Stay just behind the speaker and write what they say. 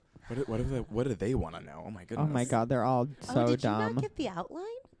What do they want to know? Oh my goodness. Oh my God, they're all so did dumb. you not get the outline?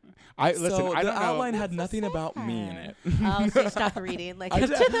 I So don't know. the outline had nothing about me in it. Oh, so you stopped reading. Like I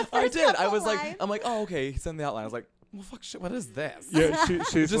after did. the I first did. I couple was like, lines? I'm like, oh, okay. He sent the outline. I was like, well, fuck shit. What is this? Yeah, It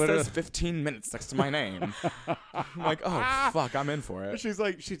she's just literally. says 15 minutes next to my name. I'm like, oh, fuck. I'm in for it. She's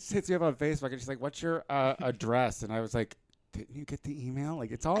like, she hits me up on Facebook and she's like, "What's your address?" And I was like, "Didn't you get the email?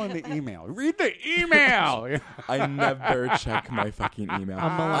 Like, it's all in the email. Read the email." I never check my fucking email. A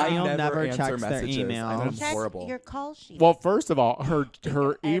millennial I never answer checks their messages. email. I know I'm Check horrible. your call sheet. Well, first of all, her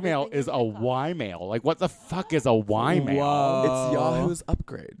email everything is in a your call. Y mail. Like, what the fuck is a Y mail? Whoa. It's Yahoo's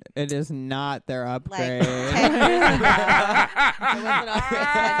upgrade. It is not their like upgrade. 10 years ago. It wasn't upgrade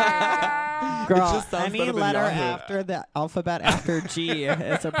 10 years ago. Girl, It just sounds any better than letter Yahoo. after the alphabet after G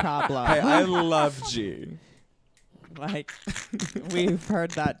is a problem. Hey, I love G. Like, we've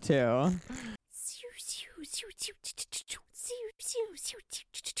heard that too.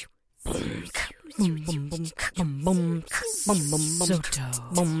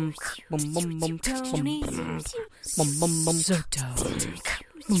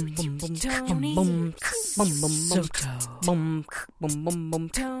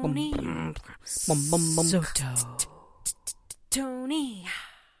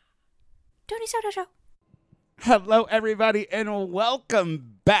 Tony Soto Show. Hello, everybody, and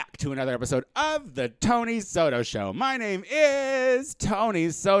welcome back to another episode of the Tony Soto Show. My name is Tony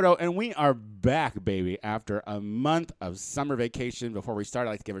Soto, and we are back, baby, after a month of summer vacation. Before we start,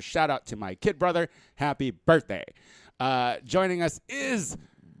 I'd like to give a shout out to my kid brother. Happy birthday. Joining us is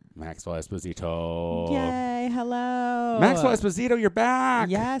Maxwell Esposito. Yay, hello. Maxwell Esposito, you're back.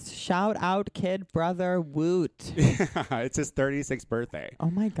 Yes, shout out kid brother Woot. It's his 36th birthday. Oh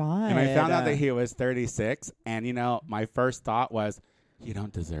my God. And I found out that he was 36, and, you know, my first thought was, you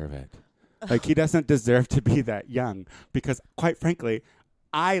don't deserve it. Like, he doesn't deserve to be that young because, quite frankly,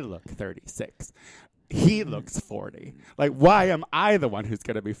 I look 36. He looks 40. Like, why am I the one who's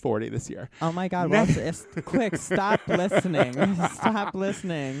going to be 40 this year? Oh my God. Well, quick, stop listening. Stop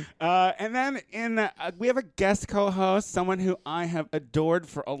listening. And then we have a guest co-host, someone who I have adored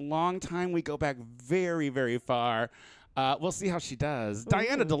for a long time. We go back very, very far. We'll see how she does.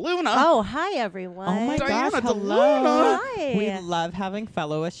 Diana DeLuna. Oh, hi, everyone. Oh my Diana gosh, hello. DeLuna. Hi. We love having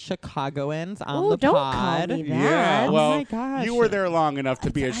fellow Chicagoans on Ooh, the don't pod. call me that. Yeah, Oh well, my gosh. you were there long enough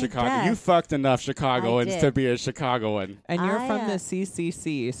to be a I Chicago. You guess. fucked enough Chicagoans I to did. be a Chicagoan. And you're I, from the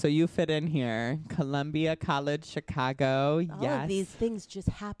CCC, so you fit in here. Columbia College, Chicago. All yes. of these things just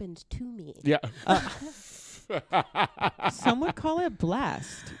happened to me. Yeah. Some would call it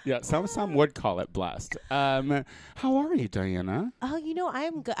blessed. Yeah, some would call it blessed. How are you, Diana? Oh, you know,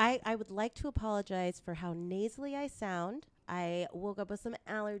 I'm good. I would like to apologize for how nasally I sound. I woke up with some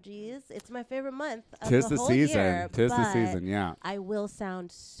allergies. It's my favorite month of Tis the the whole season. year, Tis the but season, yeah. I will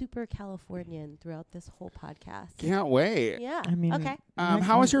sound super Californian throughout this whole podcast. Can't wait. Yeah. I mean, okay.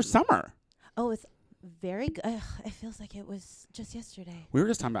 How was your summer? Oh, it's very good. It feels like it was just yesterday. We were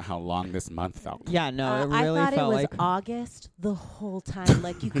just talking about how long this month felt. Yeah, no, it really I thought felt it was like August the whole time.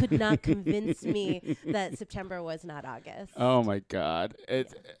 Like, you could not convince me that September was not August. Oh my God!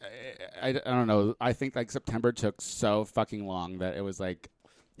 I don't know. I think like September took so fucking long that it was like.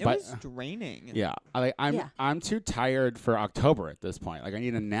 it but- was draining. Yeah, Yeah. I'm too tired for October at this point. Like, I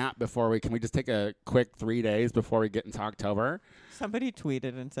need a nap before we. Can we just take a quick 3 days before we get into October? Somebody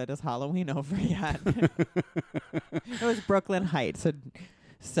tweeted and said, "Is Halloween over yet?" It was Brooklyn Heights,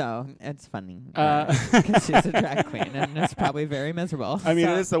 so it's funny because she's a drag queen and it's probably very miserable. I mean,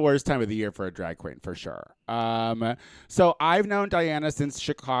 So- it is the worst time of the year for a drag queen, for sure. So I've known Diana since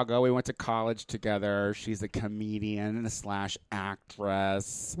Chicago. We went to college together. She's a comedian /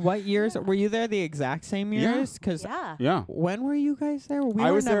 actress. What years were you there? The exact same Yeah. years? Because Yeah. Yeah. when were you guys there? We I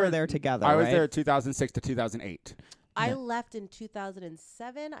were was never there- there together. I was right? there 2006 to 2008. I Yeah. left in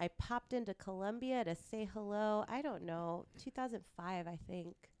 2007. I popped into Columbia to say hello. I don't know, 2005, I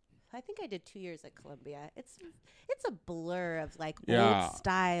think. I think I did 2 years at Columbia. It's a blur of like Yeah. old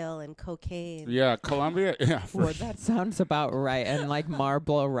style and cocaine. Yeah, Columbia. Yeah, for Well, that sounds about right. And like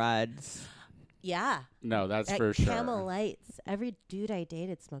Marlboro Reds Yeah. No, that's At for sure. Camel Lights. Every dude I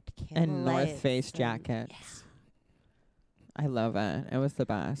dated smoked Camel and Lights. North Face and- jackets. I love it. It was the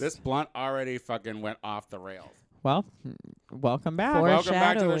best. This blunt already fucking went off the rails. Well, welcome back. Welcome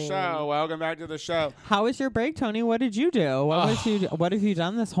back to the Foreshadowing. show. Welcome back to the show. How was your break, Tony? What did you do? What have you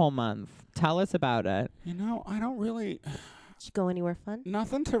done this whole month? Tell us about it. You know, I don't really. Did you go anywhere fun?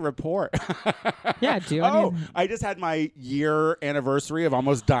 Nothing to report. Yeah, do you Oh, any- I just had my year anniversary of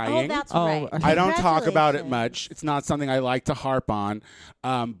almost dying. Oh, that's Oh, right. I don't talk about it Congratulations. much. It's not something I like to harp on.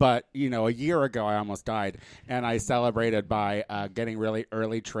 But, you know, a year ago I almost died. And I celebrated by getting really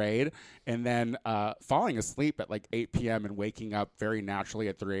early trade and then falling asleep at like 8 p.m. and waking up very naturally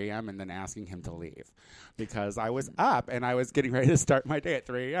at 3 a.m. and then asking him to leave. Because I was up and I was getting ready to start my day at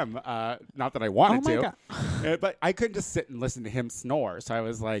 3 a.m. Not that I wanted Oh my to. God. But I couldn't just sit and listen to him snore. So I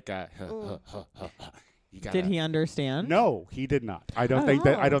was like, you gotta, Did he understand? No, he did not. I don't Oh. think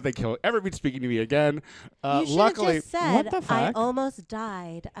that. I don't think he'll ever be speaking to me again. You should Luckily, have just said, What the I fuck? almost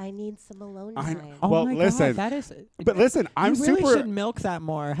died. I need some alone I- time. Oh Well, my listen, God, that is. but listen, I'm you really super. should milk that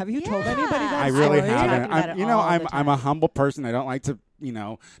more. Have you told anybody that? Yeah. I really story. haven't. Talking about I'm, it you know, all the I'm a time. humble person. I don't like to, you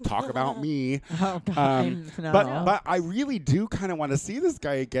know, talk about me. Oh God, no. But I really do kind of want to see this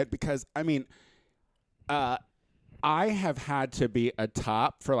guy again because I mean, I have had to be a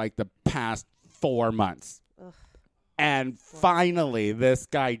top for like the past 4 months, Ugh. and finally this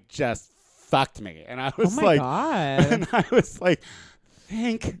guy just fucked me, and I Oh was my like, God. and I was like,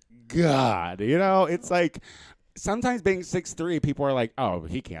 thank God. You know, it's like sometimes being 6'3", people are like, oh,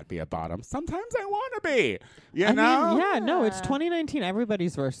 he can't be a bottom. Sometimes I want to be. You I know? mean, yeah, no, it's Yeah. 2019.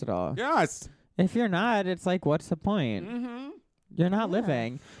 Everybody's versatile. Yes. If you're not, it's like, what's the point? Mm-hmm. You're not Yeah.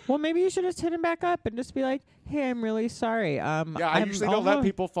 living. Well, maybe you should just hit him back up and just be like, "Hey, I'm really sorry." Yeah, I I'm usually don't let almo-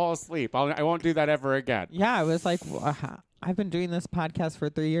 people fall asleep. I won't do that ever again. Yeah, I was like, I've been doing this podcast for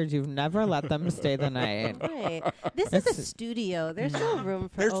 3 years. You've never let them stay the night. Right. This is a It's- studio. There's no room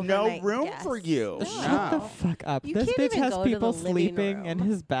for There's no overnight room guests. for you. No. Shut the fuck up. You This can't bitch even has go to the people living sleeping in room.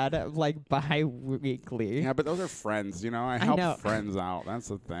 his bed like bi-weekly. Yeah, but those are friends, you know. I I help know. friends out. That's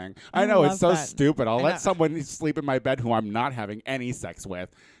the thing. I I know it's love so that. stupid. I'll I let know. someone sleep in my bed who I'm not having any sex with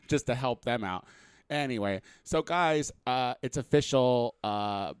just to help them out. Anyway, so guys, it's official.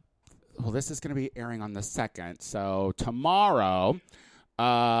 Well, this is going to be airing on the 2nd. So tomorrow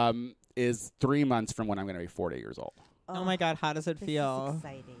is 3 months from when I'm going to be 40 years old. Oh my God, how does it This feel? is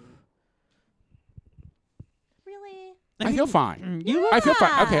exciting. Really? I feel fine. You look, I feel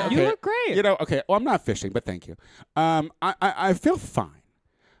fine. Okay, Yeah. okay. you look great. You know, okay. Well, I'm not fishing, but thank you. I feel fine.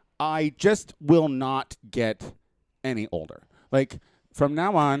 I just will not get any older. Like from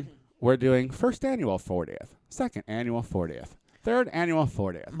now on, we're doing first annual 40th, second annual 40th, third annual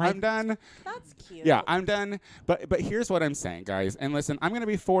 40th. I'm done. That's cute. Yeah, I'm done. But here's what I'm saying, guys. And listen, I'm going to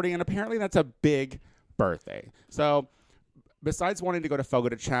be 40, and apparently that's a big birthday. So besides wanting to go to Fogo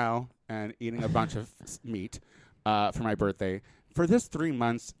de Chao and eating a bunch of meat for my birthday, for this 3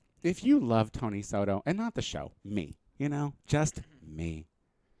 months, if you love Tony Soto, and not the show, me, you know, just me,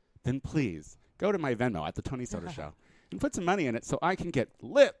 then please go to my Venmo at the Tony Soto Show and put some money in it so I can get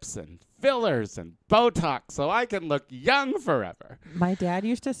lips and fillers and Botox so I can look young forever. My dad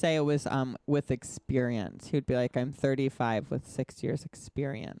used to say it was with experience. He'd be like, I'm 35 with 6 years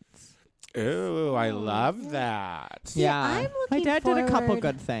experience. Ooh, I love that. Yeah. I'm My looking dad did a couple forward-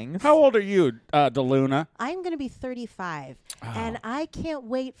 good things. How old are you, DeLuna? I'm going to be 35, and I can't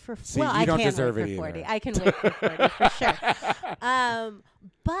wait for. See, well, you I don't can't deserve wait it for either. 40. I can wait for 40 for sure.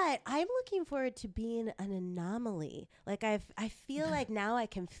 But I'm looking forward to being an anomaly. Like I feel like now I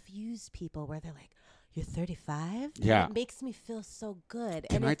confuse people where they're like, "You're 35." Yeah. It makes me feel so good.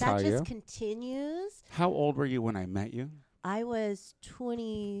 Can and I if that tell just you? continues, How old were you when I met you? I was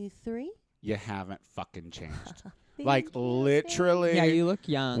 23. You haven't fucking changed. Thank Like you. literally. Yeah, you look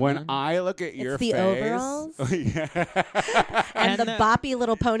young. When I look at your the face, overalls. yeah. And the boppy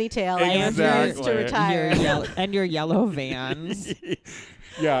little ponytail I used to Exactly. retire. your yellow Vans.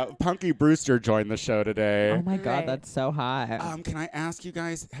 Yeah, Punky Brewster joined the show today. Oh my God, Right. that's so hot. Can I ask you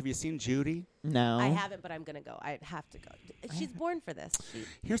guys, have you seen Judy? No. I haven't, but I'm going to go. I have to go. She's born for this.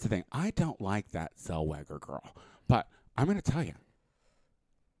 Here's the thing. I don't like that Zellweger girl, but I'm going to tell you.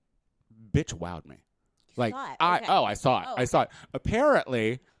 Bitch wowed me. Like saw it. I Okay. I saw it. Oh, I saw it.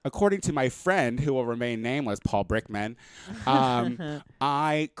 Apparently, according to my friend who will remain nameless, Paul Brickman,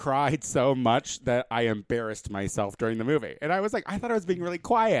 I cried so much that I embarrassed myself during the movie. And I was like, I thought I was being really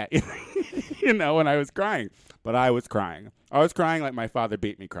quiet, you know, when I was crying. But I was crying. I was crying like my father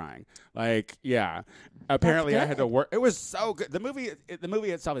beat me crying. Like, yeah. Apparently I had to work. It was so good. The movie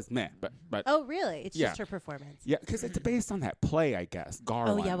itself is meh, but Oh, really? It's Yeah. just her performance. yeah, because it's based on that play, I guess,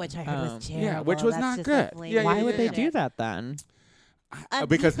 Garland. Oh, yeah, which I heard was terrible. Yeah, which was That's not just good. definitely Yeah, Why yeah, would they shit. do that then?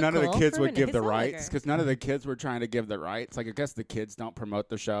 Because none of the Difficult kids for would an give the Zellweger. rights. Because none of the kids were trying to give the rights. Like I guess the kids don't promote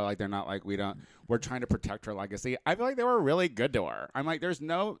the show. Like they're not like we're trying to protect her legacy. I feel like they were really good to her. I'm like there was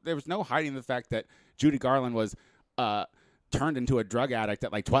no hiding the fact that Judy Garland was turned into a drug addict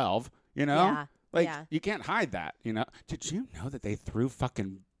at like 12. You know. Yeah. Like, Yeah. you can't hide that, you know? Did you know that they threw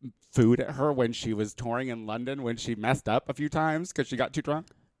fucking food at her when she was touring in London when she messed up a few times because she got too drunk?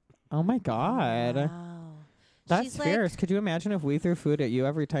 Oh my God. Wow. That's She's like- fierce. Could you imagine if we threw food at you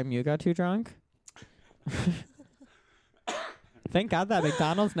every time you got too drunk? Thank God that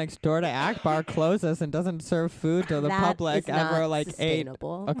McDonald's next door to Akbar closes and doesn't serve food to the That public is not ever like 8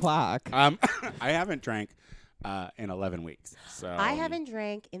 sustainable. o'clock. I haven't drank in 11 weeks. So I haven't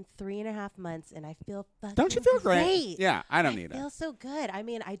drank in 3.5 months, and I feel fucking Don't you feel great? great? Yeah, I don't I need feel it. so good. I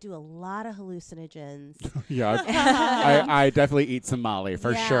mean, I do a lot of hallucinogens. Yeah, I definitely eat some Molly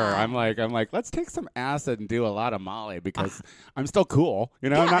for sure. Yeah. I'm like, let's take some acid and do a lot of Molly because I'm still cool. You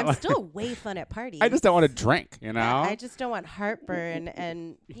know, Yeah, not I'm like, still way fun at parties. I just don't want to drink. You know, Yeah, I just don't want heartburn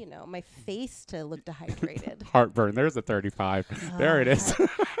and my face to look dehydrated. heartburn. There's a 35. There it is.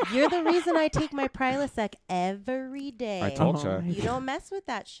 You're the reason I take my Prilosec every day. I told Oh. you. You don't mess with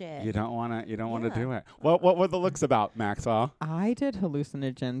that shit. You don't want to. You don't want to Yeah. do it. What were the looks about, Maxwell? I did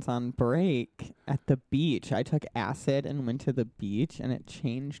hallucinogens on break at the beach. I took acid and went to the beach, and it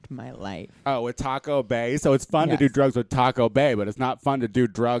changed my life. Oh, with Taco Bay. So it's fun to do Yes. drugs with Taco Bay, but it's not fun to do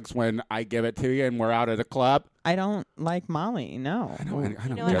drugs when I give it to you and we're out at a club. I don't like Molly. No. I don't You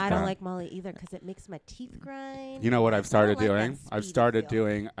know get what? I don't that. like Molly either because it makes my teeth grind. You know what I've started I don't like doing? that I've speedy started feel.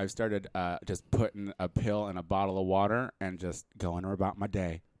 doing. I've started just putting a pill in a bottle of water and just going about my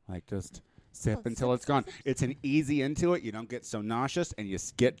day, like just sip Oh, until sip, it's gone. sip, sip. It's an easy into it. You don't get so nauseous, and you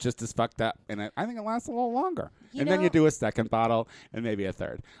get just as fucked up. And I think it lasts a little longer. You And then you know- do a second bottle and maybe a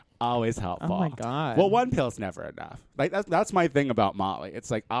third. Always helpful. Oh my God. Well, one pill's never enough. Like that's my thing about Molly. It's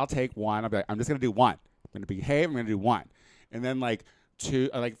like I'll take one. I'll be like, I'm just gonna do one. I'm gonna behave. I'm gonna do one. And then like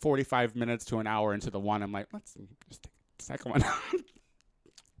 45 minutes to an hour into the one, I'm like, let's just take the second one.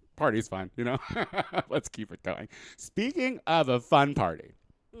 Party's fun, you know. Let's keep it going. Speaking of a fun party,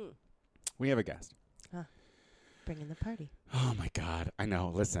 we have a guest. Bringing the party. Oh my God! I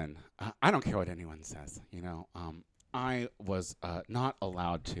know. Listen, I don't care what anyone says. You know, I was not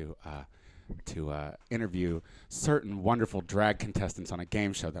allowed to interview certain wonderful drag contestants on a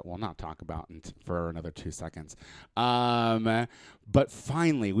game show that we'll not talk about for another 2 seconds. But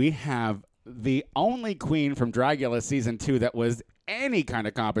finally, we have the only queen from Dragula season 2 that was any kind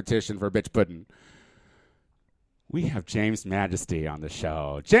of competition for bitch pudding. We have James Majesty on the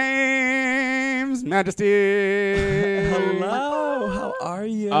show. James Majesty. Hello, how are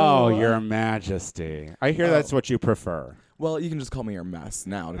you? Oh, Your Majesty. I hear that's what you prefer. Well, you can just call me your mess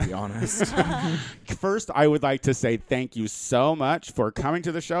now, to be honest. First, I would like to say thank you so much for coming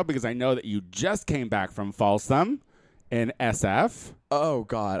to the show because I know that you just came back from Folsom in SF. Oh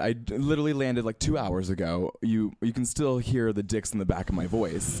God, I literally landed like 2 hours ago. You can still hear the dicks in the back of my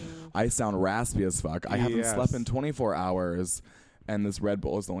voice. I sound raspy as fuck. I haven't Yes. slept in 24 hours, and this Red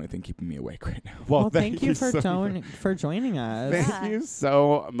Bull is the only thing keeping me awake right now. Well, thank you for so for joining us. Thank Yeah. you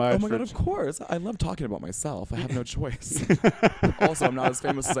so much. Oh my for God, of course. I love talking about myself. I have no choice. Also, I'm not as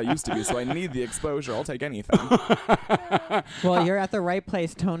famous as I used to be, so I need the exposure. I'll take anything. Well, you're at the right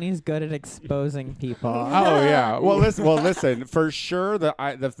place. Tony's good at exposing people. Oh yeah. Well, listen. For sure,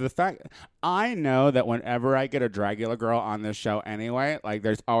 the fact I know that whenever I get a Dragula girl on this show, anyway, like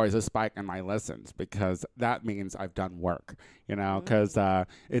there's always a spike in my listens because that means I've done work. You know, because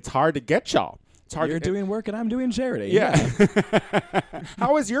it's hard to get y'all. It's hard. You're doing work and I'm doing charity. Yeah.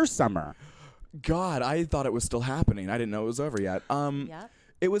 How was your summer? God, I thought it was still happening. I didn't know it was over yet. Yep.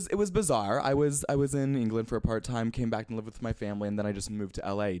 It was bizarre. I was in England for a part time, came back and lived with my family, and then I just moved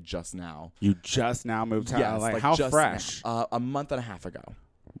to LA just now. You just now moved to Yes, LA. like How just fresh? now. A month and a half ago.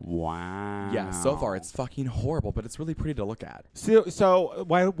 Wow. Yeah, so far it's fucking horrible, but it's really pretty to look at. So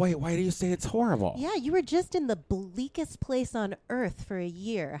why do you say it's horrible? Yeah, you were just in the bleakest place on earth for a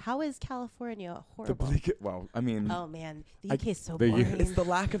year. How is California horrible? Well, I mean, Oh man, the UK is so the boring. it's the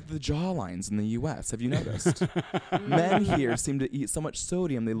lack of the jawlines in the U.S. Have you noticed? Men here seem to eat so much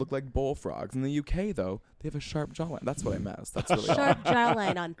sodium they look like bullfrogs. In the UK, though, they have a sharp jawline. That's what I missed. That's really Sharp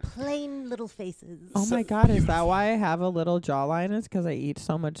jawline on plain little faces. Oh my God, is that why I have a little jawline? Is because I eat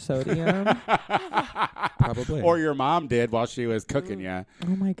so much sodium? probably. Or your mom did while she was cooking you.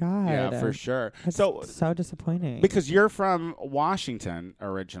 Oh my God. Yeah, for sure. It's So so disappointing. because you're from Washington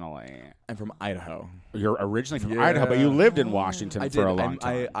originally. I'm from Idaho. You're originally from Yeah. Idaho, but you lived in Washington I for did. a long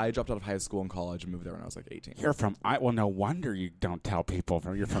time. I dropped out of high school and college and moved there when I was like 18. You're from well, no wonder you don't tell people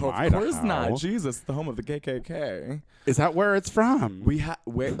you're from No, of Idaho. course not. Jesus, the home of the KKK. Is that where it's from? We had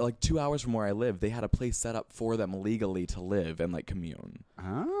like 2 hours from where I live. They had a place set up for them legally to live and like commune.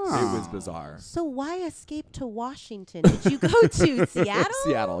 Oh. It was bizarre. So why escape to Washington? Did you go to Seattle?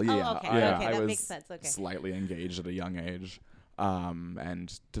 Seattle, yeah. Oh, okay, Yeah. okay, I that was makes sense. Okay. slightly engaged at a young age.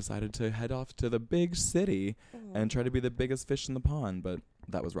 and decided to head off to the big city and try to be the biggest fish in the pond. But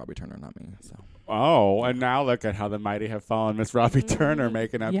that was Robbie Turner, not me. So. Oh, and now look at how the mighty have fallen. Miss Robbie Turner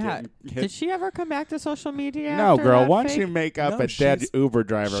making up. Yeah. getting hit. Did she ever come back to social media? No, after girl. that Why don't fake- you make up No, a dead she's- Uber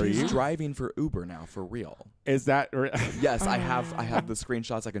driver? She's You driving for Uber now, for real. is that? Yes, I have the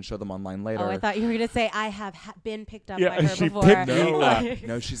screenshots. I can show them online later. Oh, I thought you were going to say I have been picked up Yeah, by her she before. picked me no, up.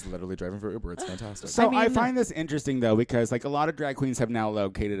 no, she's literally driving for Uber. It's fantastic. So I, I mean- find this interesting though, because like a lot of drag queens have now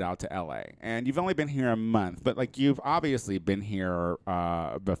located out to LA, and you've only been here a month, but like you've obviously been here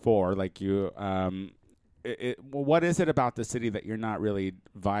before. Like you, what is it about the city that you're not really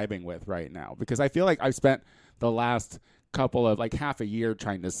vibing with right now? Because I feel like I've spent the last couple of like half a year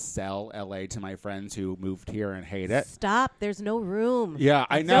trying to sell LA to my friends who moved here and hate it. Stop. There's no room. Yeah,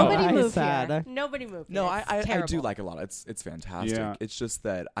 I know. Nobody I moved said. here. Nobody moved No, here. It's I do terrible. like a lot. It's fantastic. Yeah. It's just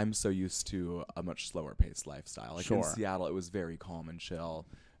that I'm so used to a much slower paced lifestyle. Like in Sure. Seattle, it was very calm and chill.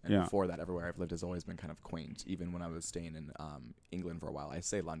 And Yeah. before that, everywhere I've lived has always been kind of quaint. Even when I was staying in England for a while, I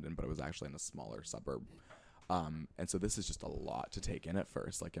say London, but it was actually in a smaller suburb. And so this is just a lot to take in at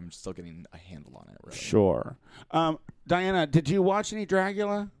first. Like I'm still getting a handle on it. Really. Sure. Diana, did you watch any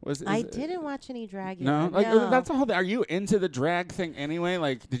Dragula? I didn't watch any Dragula. No, like no. that's the whole thing. Are you into the drag thing anyway?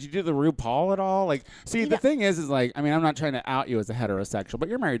 Like, did you do the RuPaul at all? Like, see, the thing is like, I mean, I'm not trying to out you as a heterosexual, but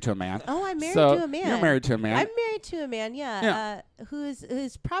you're married to a man. Oh, I'm married So to a man. You're married to a man. I'm married to a man, yeah.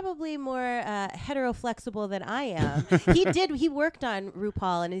 Who's probably more hetero-flexible than I am. He worked on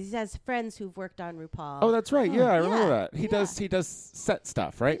RuPaul, and he has friends who've worked on RuPaul. Oh, that's right. Yeah, I remember Yeah, that. He does set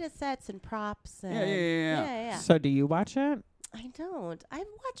stuff, right? He does sets and props. And Yeah. So do you watch it? I don't. I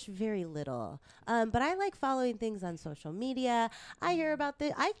watch very little, but I like following things on social media. I hear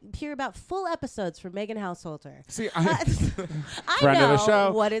about full episodes from Megan Householder. See, I friend know of the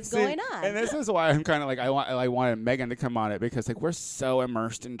show. what is See, going on. And this is why I'm kind of like I wanted Megan to come on it, because like we're so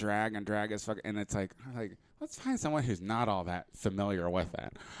immersed in drag, and drag is fucking, and it's like let's find someone who's not all that familiar with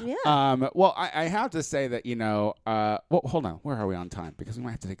that. Yeah. Well, I have to say that well, hold on, where are we on time? Because we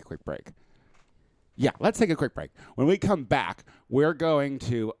might have to take a quick break. Yeah, let's take a quick break. When we come back, we're going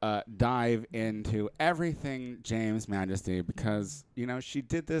to dive into everything James Majesty, because she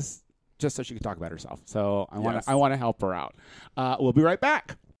did this just so she could talk about herself. So I want to help her out. We'll be right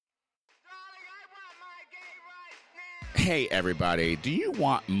back. Hey everybody, do you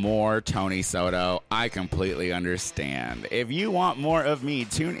want more Tony Soto? I completely understand. If you want more of me,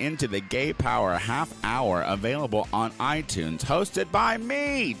 tune into the Gay Power Half Hour, available on iTunes, hosted by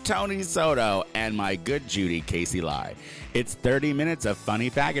me, Tony Soto, and my good Judy, Casey Lai. It's 30 minutes of funny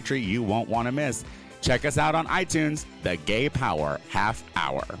faggotry you won't want to miss. Check us out on iTunes, the Gay Power Half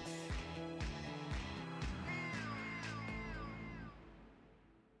Hour.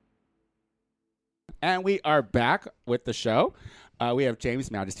 And we are back with the show. We have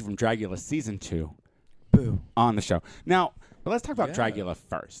James Majesty from Dragula Season 2 on the show. Now, but let's talk about Dragula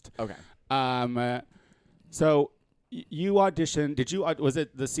first. Okay. So you auditioned. Was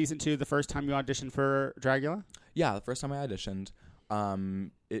it the Season 2 the first time you auditioned for Dragula? Yeah, the first time I auditioned,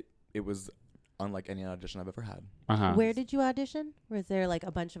 it was unlike any audition I've ever had. Uh-huh. Where did you audition? Was there like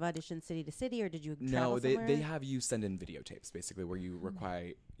a bunch of auditions city to city, or did you travel No, they somewhere? have you send in videotapes, basically, where you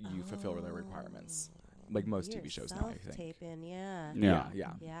fulfill their requirements. Like most You're TV shows now, I think. self-taping, yeah.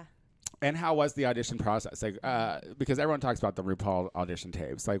 Yeah. And how was the audition process? Like, because everyone talks about the RuPaul audition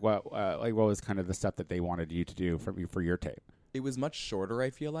tapes. Like, what was kind of the stuff that they wanted you to do for your tape? It was much shorter, I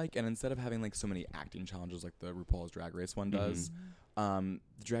feel like, and instead of having like so many acting challenges like the RuPaul's Drag Race one does, the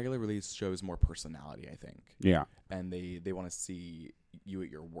Dragula really shows more personality, I think. Yeah. And they want to see you at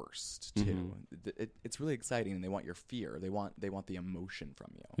your worst too. It's really exciting, and they want your fear. They want the emotion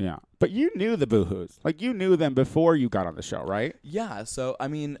from you. Yeah. But you knew the Boohoos. Like, you knew them before you got on the show, right? Yeah, so I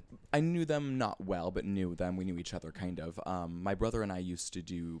mean, I knew them not well, but knew them. We knew each other kind of. My brother and I used to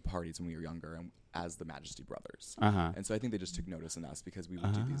do parties when we were younger, as the Majesty Brothers. Uh-huh. And so I think they just took notice in us because we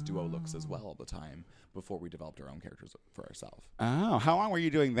would do these duo looks as well all the time before we developed our own characters for ourselves. Oh, how long were you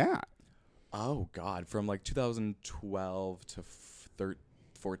doing that? Oh God, from like 2012 to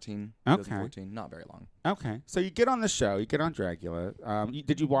 2014. Okay. 2014, not very long. Okay. So you get on the show, you get on Dragula.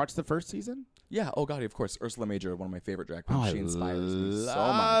 Did you watch the first season? Yeah. Oh God, of course. Ursula Major, one of my favorite drag queens. Oh, She inspires me so much.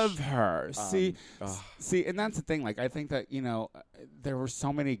 love her. ugh. See, and that's the thing. Like, I think that there were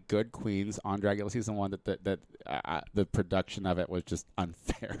so many good queens on Dragula season 1 that the production of it was just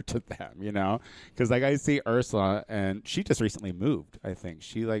unfair to them. Because like I see Ursula, and she just recently moved. I think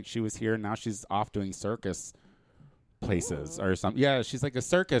she was here, and now she's off doing circus places or something. Yeah, she's like a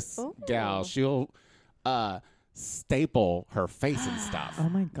circus gal. She'll staple her face and stuff. Oh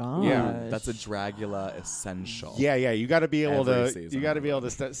my god. Yeah, That's a Dragula essential. Yeah, you got to be able Every to. season You got to of be able it.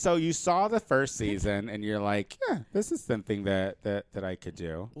 to. So you saw the first season, and you're like, yeah, this is something that I could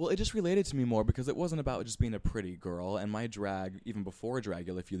do. Well, it just related to me more because it wasn't about just being a pretty girl. And my drag, even before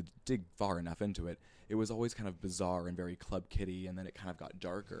Dragula, if you dig far enough into it, it was always kind of bizarre and very Club Kitty, and then it kind of got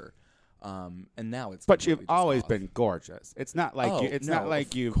darker. And now it's. But you've completely just always off. been gorgeous. It's not like Oh, you. It's no, not like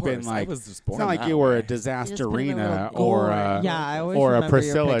of you've course. been like. I was just It's born not like that you were a way. Disasterina little or gory. Yeah, I always or a remember your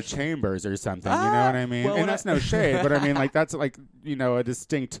Priscilla picture. Chambers or something. You know what I mean? well, And when that's I- no shade, but I mean like that's like a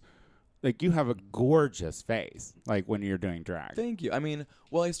distinct. Like you have a gorgeous face, like when you're doing drag. Thank you. I mean,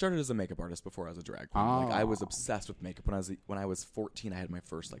 well, I started as a makeup artist before I was a drag queen. Like I was Oh. obsessed with makeup when I was 14. I had my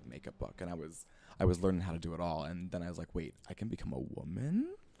first like makeup book, and I was learning how to do it all. And then I was like, wait, I can become a woman?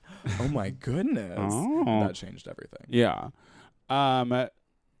 Oh my goodness! Oh. And that changed everything. Yeah.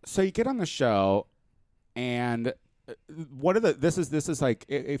 So you get on the show, and what are the? This is like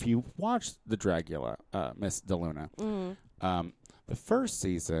if you watch the Dragula, Miss DeLuna, the first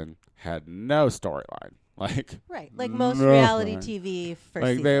season had no storyline. Like Right. Like most No reality fun. TV first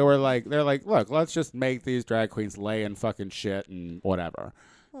like season. they're like, look, let's just make these drag queens lay in fucking shit and whatever.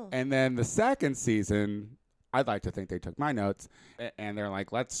 Oh. And then the second season, I'd like to think they took my notes and they're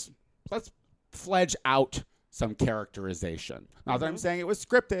like, let's fledge out some characterization. Not that I'm saying it was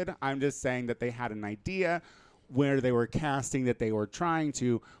scripted. I'm just saying that they had an idea where they were casting, that they were trying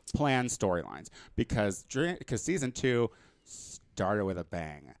to plan storylines because season 2 started with a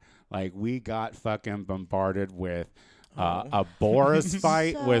bang. Like we got fucking bombarded with a Boris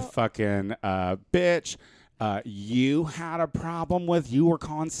fight So- with fucking bitch. You had a problem with, you were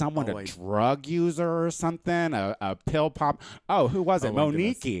calling someone Oh, a I- drug user or something, a pill pop. Oh, who was it? Oh, my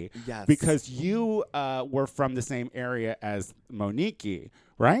goodness. Monique. Yes. Because you were from the same area as Monique,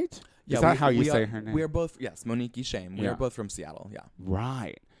 right? Yeah, Is that we- how you we say are, her name? We are both, yes, Monique Shame. We Yeah. are both from Seattle. Yeah.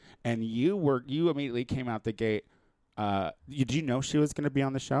 Right. And you immediately came out the gate. Did you know she was going to be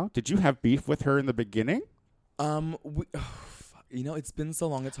on the show? Did you have beef with her in the beginning? It's been so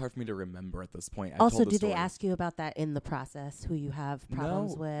long; it's hard for me to remember at this point. I've Also, told the do they story. ask you about that in the process? Who you have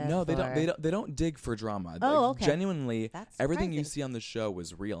problems with? No, they or- don't. They don't dig for drama. Oh, Like, okay. Genuinely, That's everything you surprising. see on the show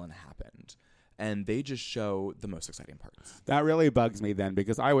was real and happened, and they just show the most exciting parts. That really bugs me then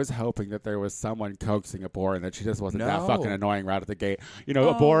because I was hoping that there was someone coaxing Abora and that she just wasn't that No. fucking annoying right at the gate. You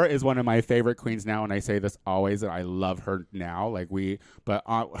know, Abora is one of my favorite queens now, and I say this always, and I love her now. But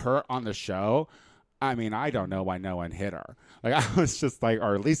her on the show, I mean, I don't know why no one hit her. Like I was just like,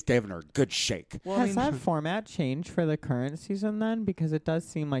 or at least giving her a good shake. Well, Has that format changed for the current season then? Because it does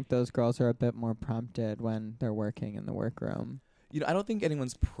seem like those girls are a bit more prompted when they're working in the workroom. I don't think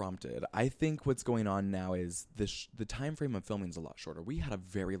anyone's prompted. I think what's going on now is the time frame of filming is a lot shorter. We had a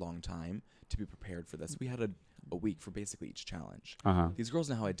very long time to be prepared for this. We had a week for basically each challenge. These girls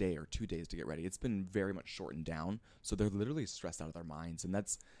now have a day or 2 days to get ready. It's been very much shortened down, so they're literally stressed out of their minds. And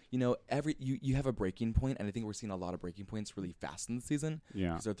that's you have a breaking point, and I think we're seeing a lot of breaking points really fast in the season.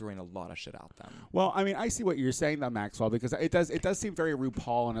 Yeah. because they're throwing a lot of shit at them. Well, I mean, I see what you're saying, though, Maxwell, because it does seem very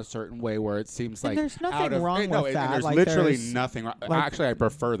RuPaul in a certain way, where it seems And like there's nothing out of, wrong no, with and that. there's Like, literally there's, nothing wrong. like- Actually, I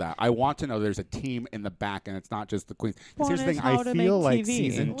prefer that. I want to know there's a team in the back, and it's not just the queens. 'Cause Well, here's the and thing: it's how I to feel make like TV.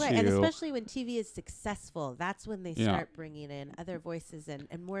 season Right, and 2. especially when TV is successful, that's when they Yeah. start bringing in other voices and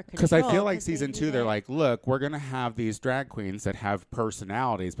more control. Because I feel like 'cause they season do 2, they're that. like, look, we're going to have these drag queens that have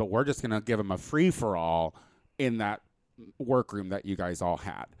personalities, but we're just going to give them a free-for-all in that workroom that you guys all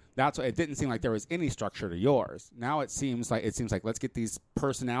had. That's what it didn't seem like there was any structure to yours. Now it seems like let's get these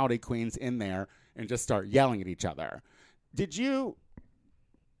personality queens in there and just start yelling at each other. Did you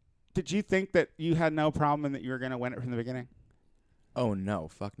think that you had no problem and that you were going to win it from the beginning? Oh no,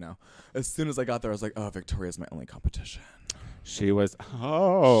 fuck no. As soon as I got there, I was like, oh, Victoria's my only competition. She was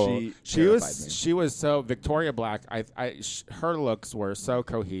She was so Victoria Black. Her looks were so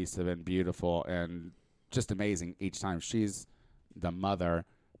cohesive and beautiful and just amazing each time. She's the mother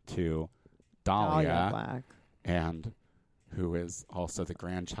to Dahlia, Black. and who is also the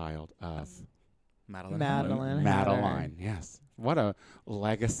grandchild of Madeline. Madeline. Yes, what a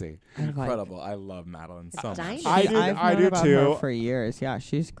legacy! Incredible. I love Madeline so much. Dynamite. I I've do known about too. her for years. Yeah,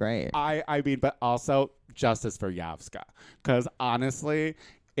 she's great. I mean, but also justice for Yavska, because honestly,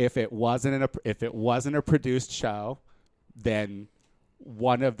 if it wasn't a produced show, then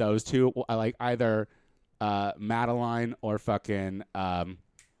one of those two, like either Madeline or fucking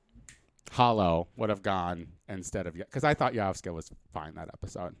Hollow, would have gone instead of, because I thought Yavska was fine that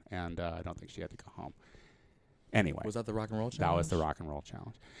episode, and I don't think she had to go home. Anyway, Was that the rock and roll challenge? that was the rock and roll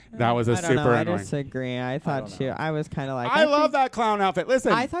challenge. That was a I don't know. super I annoying. disagree. I thought don't know. I was kind of like. I love that clown outfit.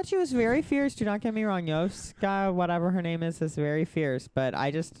 Listen, I thought she was very fierce. Do not get me wrong. Yoska, whatever her name is very fierce. But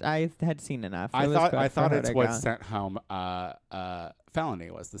I had seen enough. I It was thought good for her it's to what go. sent home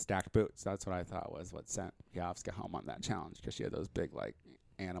Felony was the stacked boots. That's what I thought was what sent Yovska home on that challenge because she had those big like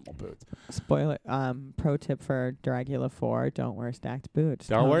animal boots. Spoiler. Pro tip for Dragula 4: don't wear stacked boots.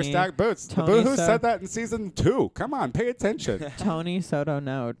 Don't wear Tony- stacked boots. The Tony Boohoo So- said that in season 2. Come on, pay attention. Tony Soto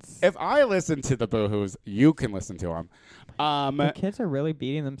notes. If I listen to the Boohoos, you can listen to them. The kids are really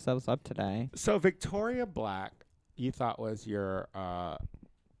beating themselves up today. So Victoria Black, you thought was your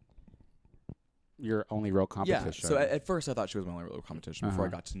only real competition. Yeah. So at first I thought she was my only real competition before I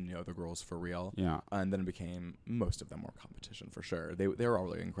Uh-huh. got to know the girls for real. yeah. And then it became most of them were competition for sure. They were all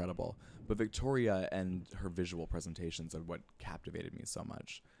really incredible. But Victoria and her visual presentations are what captivated me so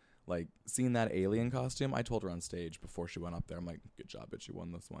much. Like seeing that alien costume, I told her on stage before she went up there, I'm like, "Good job, bitch, you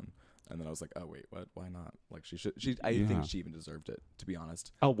won this one." And then I was like, "Oh wait, what? Why not?" Like I Yeah. think she even deserved it, to be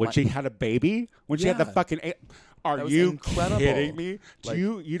honest. Oh, when My- she had a baby? When she had the Yeah. fucking... Are That was you incredible. kidding me? Like-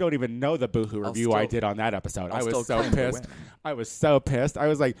 you don't even know the Boohoo I'll review I still- did on that episode. I I'll was still so claim the pissed. win. I was so pissed. I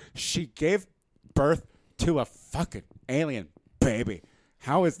was like, she gave birth to a fucking alien baby.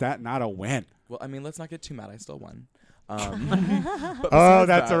 How is that not a win? Well, I mean, let's not get too mad. I still won. But Oh, besides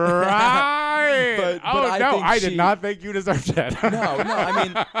that's that- right. But oh, I no, think I did she- not think you deserved it. No. I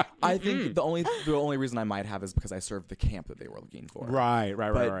mean, I think the only reason I might have is because I served the camp that they were looking for. Right.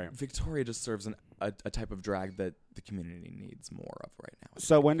 But Victoria just serves a type of drag that the community needs more of right now.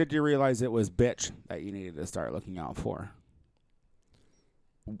 So when did you realize it was bitch that you needed to start looking out for?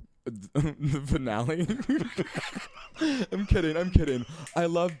 The finale. I'm kidding. I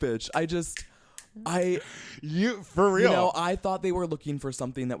love bitch. You for real? You know, I thought they were looking for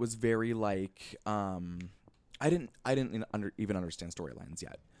something that was very like I didn't even understand storylines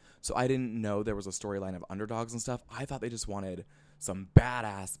yet. So I didn't know there was a storyline of underdogs and stuff. I thought they just wanted some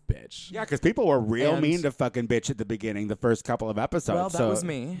badass bitch. Yeah, because people were real And- mean to fucking bitch at the beginning, the first couple of episodes. Well, that so- was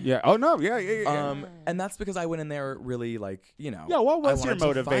me. Yeah. Oh no. Yeah. And that's because I went in there really like, you know. Yeah, what was I your wanted to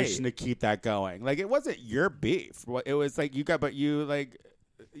motivation fight. to keep that going? Like, it wasn't your beef. It was like you got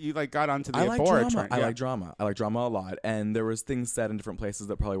onto the I like Abhorrent drama. train. I Yeah. like drama. I like drama a lot. And there was things said in different places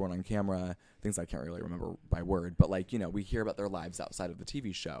that probably weren't on camera, things I can't really remember by word. But like, you know, we hear about their lives outside of the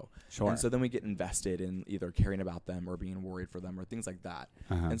TV show. Sure. And so then we get invested in either caring about them or being worried for them or things like that.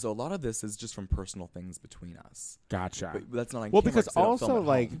 Uh-huh. And so a lot of this is just from personal things between us. Gotcha. But that's not on Well, camera because 'cause they don't film also at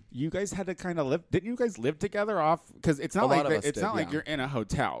like home. you guys had to kind of live. Didn't you guys live together off? Because it's not A lot like of us it's did, not like yeah. you're in a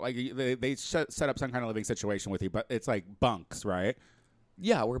hotel. Like they set up some kind of living situation with you, but it's like bunks, right?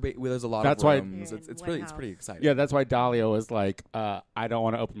 Yeah, there's a lot That's of why- rooms. You're It's in pretty one it's pretty house. exciting. Yeah, that's why Dahlia was like, I don't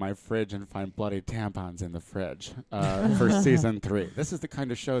want to open my fridge and find bloody tampons in the fridge for season 3. This is the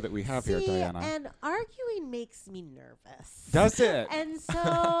kind of show that we have here, See, Diana. and arguing makes me nervous. Does it? And so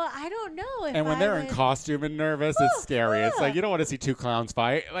I don't know if And when I they're would, in costume and nervous, it's scary. It's like you don't want to see two clowns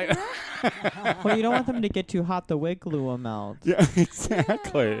fight. Like, Well, you don't want them to get too hot. The wig glue will melt. yeah,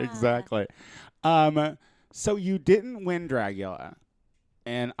 exactly, Yeah. exactly. So you didn't win Dragula,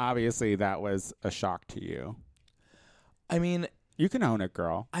 and obviously that was a shock to you. I mean, You can own it,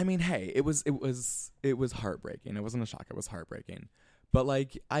 girl. hey, it was heartbreaking. It wasn't a shock. It was heartbreaking. But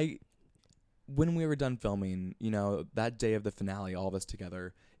like when we were done filming, you know, that day of the finale, all of us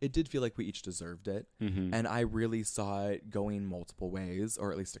together, it did feel like we each deserved it. Mm-hmm. And I really saw it going multiple ways,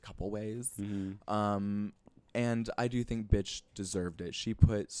 or at least a couple ways. Mm-hmm. And I do think bitch deserved it. She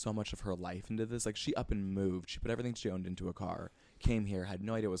put so much of her life into this. Like, she up and moved. She put everything she owned into a car, came here, had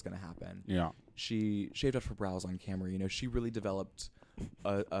no idea what was going to happen. Yeah. She shaved off her brows on camera. You know, she really developed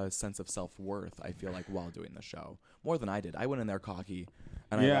a sense of self-worth, I feel like, while doing the show. More than I did. I went in there cocky,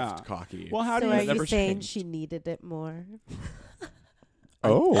 and Yeah. I left cocky. Well, how So do are you? you never saying changed. she needed it more?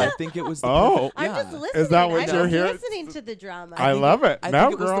 Oh, I think it was the Oh. perfect, I'm yeah. just listening. that what I'm you're just here- listening to the drama. I think love it. I No,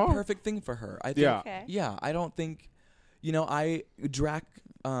 think it was girl. the perfect thing for her. I think, Yeah. Okay. Yeah, I don't think, you know, Drac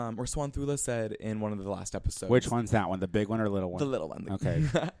or Swan Thula said in one of the last episodes. Which one's that one? The big one or little one? The little one. Okay.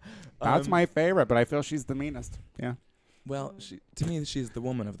 That's my favorite, but I feel she's the meanest. Yeah. Well, to me, she's the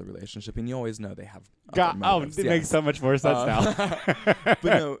woman of the relationship, and you always know they have. God, motives, it yeah. makes so much more sense now. But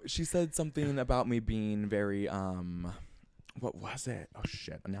no, she said something about me being very what was it? Oh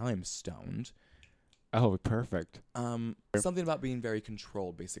shit! Now I'm stoned. Oh, perfect. Something about being very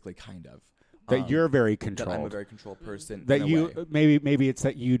controlled, basically, kind of. That you're very That I'm a controlled. very controlled person. That in a you way. maybe it's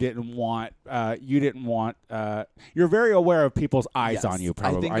that you didn't want you're very aware of people's eyes Yes. on you.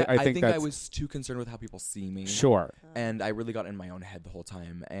 Probably. I think I that's was too concerned with how people see me. sure. And I really got in my own head the whole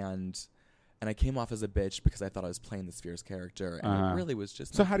time. And and I came off as a bitch because I thought I was playing this fierce character, and it really was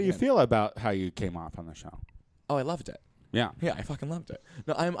just. So how do you being- feel about how you came off on the show? Oh, I loved it. Yeah. Yeah, I fucking loved it.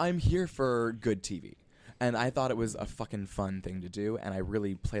 No, I'm here for good TV. And I thought it was a fucking fun thing to do, and I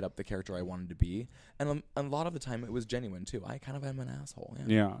really played up the character I wanted to be. And a lot of the time, it was genuine, too. I kind of am an asshole,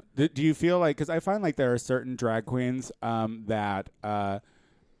 yeah. Yeah. Do you feel like, because I find like there are certain drag queens that,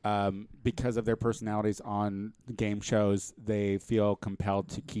 because of their personalities on game shows, they feel compelled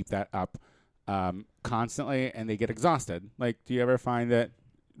to keep that up constantly, and they get exhausted. Like, do you ever find that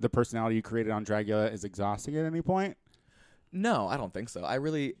the personality you created on Dragula is exhausting at any point? No, I don't think so. I Or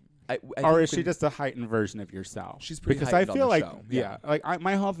think is she just a heightened version of yourself? She's pretty because I heightened on feel the like show, yeah, like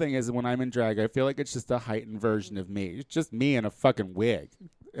my whole thing is when I'm in drag, I feel like it's just a heightened version of me. It's just me in a fucking wig,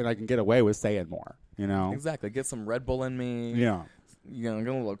 and I can get away with saying more. You know, Exactly. Get some Red Bull in me. yeah. You know,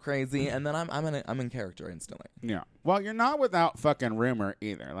 get a little crazy, and then I'm in character instantly. Yeah. Well, you're not without fucking rumor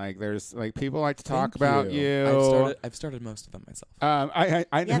either. Like, there's like people like to talk Thank about you. I've started most of them myself. I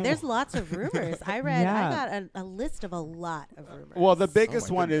Yeah, know. there's lots of rumors. I read. Yeah. I got a list of a lot of rumors. Well, the biggest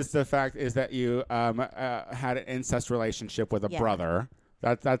my one goodness. is the fact is that you had an incest relationship with a Yeah. brother.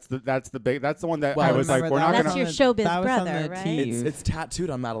 That's the one that Well, I was like, remember we're not That's gonna. your showbiz that was on brother, the right? tea. It's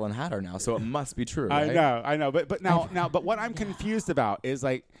tattooed on Madeline Hatter now, so it must be true. Right? I know, but now, but what I'm confused about is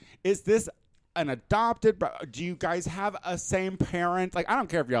like, is this an adopted? Do you guys have a same parent? Like, I don't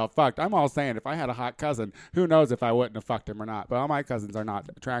care if y'all fucked. I'm all saying, if I had a hot cousin, who knows if I wouldn't have fucked him or not? But all my cousins are not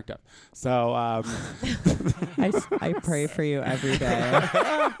attractive, so I pray for you every day.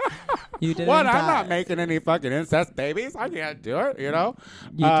 You didn't what? die. I'm not making any fucking incest babies. I can't do it. You know.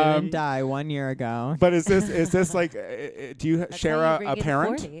 You didn't die 1 year ago. But is this like? Do you That's share how you a get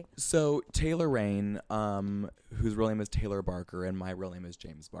parent? 40. So Taylor Rain, whose real name is Taylor Barker, and my real name is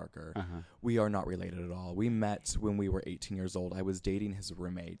James Barker. We are not related at all. We met when we were 18 years old. I was dating his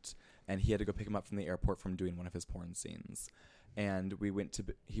roommate, and he had to go pick him up from the airport from doing one of his porn scenes. And he went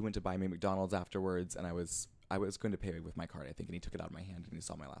to buy me McDonald's afterwards, and I was going to pay with my card, I think, and he took it out of my hand and he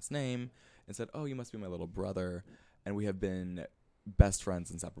saw my last name and said, "Oh, you must be my little brother." And we have been best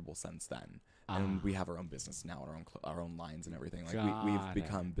friends, inseparable since then. And we have our own business now, and our own lines and everything. Like we've Got it.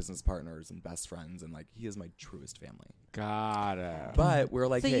 become business partners and best friends, and like he is my truest family. Got it. But we're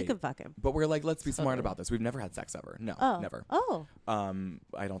like, So hey, you can fuck him. but we're like, let's be smart Totally. about this. We've never had sex ever. No, Oh, never. Oh,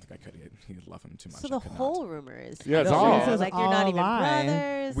 I don't think I could. He'd love him too much. so I the could not. whole rumor is Yeah, it's true. all- This is like you're not all even lie.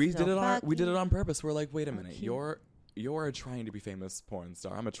 brothers. We no did it fucking. on purpose. We're like, wait a minute, cute. you're a trying to be famous porn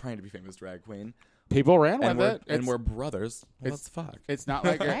star. I'm a trying to be famous drag queen, People ran and with it. and we're brothers. Well, it's- let's fuck. It's not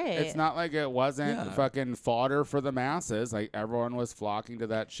like Right. it's not like it wasn't Yeah. fucking fodder for the masses. Like everyone was flocking to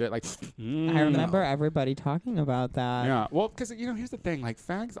that shit. Like I remember everybody talking about that. Yeah, well, because here's the thing: like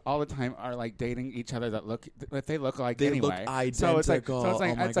fags all the time are like dating each other that they look like They look anyway. So it's like, identical. Oh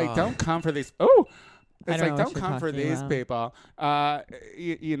my it's like, God. don't come for these. Oh, I it's don't like know don't what you're come for talking these about. people.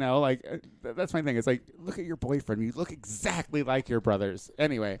 You know, like that's my thing. It's like look at your boyfriend. You look exactly like your brothers.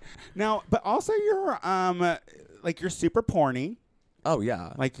 Anyway, now, but also you're like you're super porny. Oh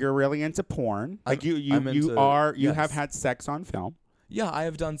yeah, Like you're really into porn. Like I'm you into- you yes. have had sex on film. yeah. I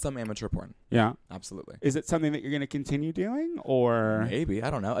have done some amateur porn. Yeah. Absolutely. Is it something that you're going to continue doing, or Maybe, I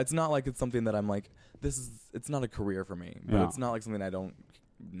don't know. It's not like it's something that I'm like. It's not a career for me, but Yeah. it's not like something I don't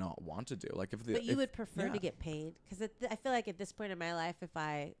not want to do. Like if But you would prefer yeah. to get paid? Because I feel like at this point in my life, if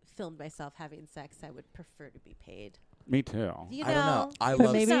I filmed myself having sex, I would prefer to be paid. me too? You I don't know. I But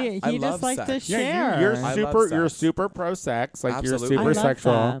love maybe I he love just likes to sex. share. Yeah, you're I love you're sex. super pro sex, like Absolutely. you're I super love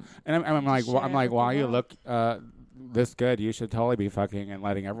sexual, that. and I'm like, Share I'm like, with the wow, you world. look this good. You should totally be fucking and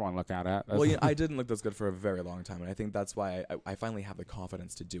letting everyone look at it. Well, I didn't look this good for a very long time, and I think that's why I finally have the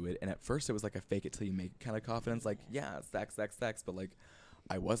confidence to do it. And at first, it was like a fake it till you make kind of confidence, like sex, but like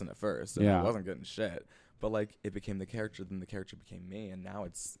I wasn't at first, and Yeah. I wasn't getting shit. But like it became the character, then the character became me, and now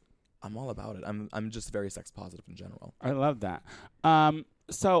I'm all about it. I'm just very sex positive in general. I love that.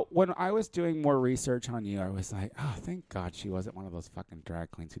 So when I was doing more research on you, I was like, oh, thank God she wasn't one of those fucking drag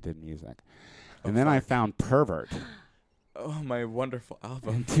queens who did music. And then I found Pervert Oh, my wonderful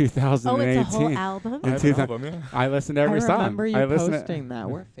album. in 2018. Oh, it's a whole album? In I have 2000 an album, yeah. I listened to I every song. remember you I listened posting that.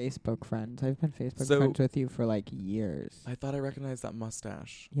 We're Facebook friends. I've been Facebook So- friends with you for like years. I thought I recognized that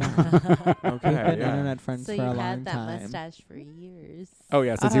mustache. Yeah. Okay, We've been yeah. internet friends So for you a long had that time. mustache for years. Oh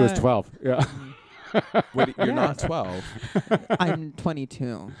yeah, since he was Uh, 12. Yeah. Wait, you're Yeah. not 12. I'm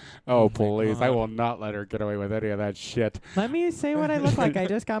 22. Oh my please, I God. will not let her get away with any of that shit. Let me say what I look like. I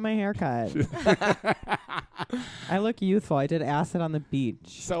just got my hair cut. I look youthful. I did acid on the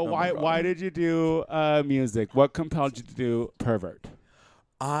beach. So Oh my why God. did you do music? What compelled you to do Pervert?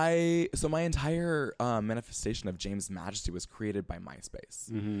 So my entire manifestation of James Majesty was created by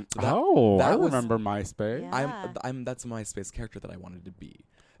MySpace. Mm-hmm. So that- I that was- remember MySpace. Yeah. That's a MySpace character that I wanted to be.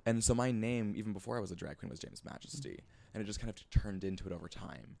 And so my name, even before I was a drag queen, was James Majesty. And it just kind of turned into it over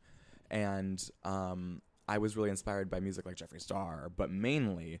time. And I was really inspired by music like Jeffree Star, but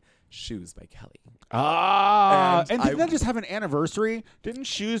mainly Shoes by Kelly. And And didn't I- that just have an anniversary? Didn't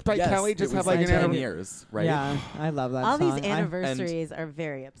Shoes by Yes, Kelly it just was have like an 10 anniversary? years, right? Yeah, I love that All song. these anniversaries are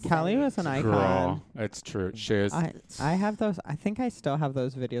very upsetting. Kelly was an icon. Girl, it's true. Shoes. I have those. I think I still have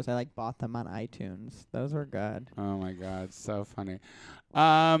those videos. I like bought them on iTunes. Those were good. Oh my God, so funny.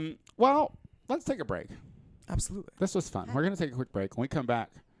 Well, let's take a break. Absolutely. This was fun. We're going to take a quick break. When we come back,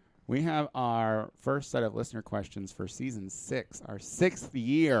 we have our first set of listener questions for season 6, our 6th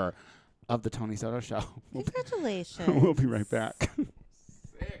year of the Tony Soto Show. Congratulations. We'll be right back.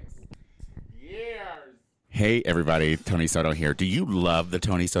 6 years. Hey, everybody. Tony Soto here. Do you love the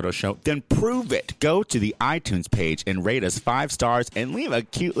Tony Soto Show? Then prove it. Go to the iTunes page and rate us 5 stars and leave a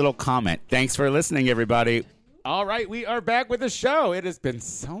cute little comment. Thanks for listening, everybody. All right, we are back with the show. It has been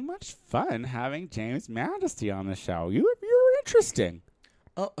so much fun having James Majesty on the show. You're interesting.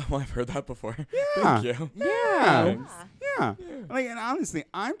 Oh, well, I've heard that before. Yeah. Thank you. Yeah. Yeah. Like, and honestly,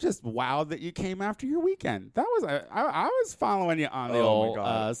 I'm just wowed that you came after your weekend. That was I was following you on the Oh, my old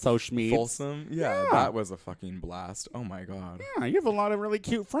God. social media. Folsom? Yeah, Yeah. that was a fucking blast. Oh, my God. Yeah, you have a lot of really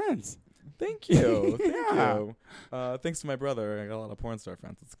cute friends. Thank you. Thank Yeah. you. Thanks to my brother, I got a lot of porn star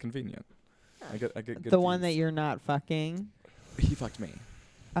friends. It's convenient. I get good The one that views. you're not fucking. He fucked me.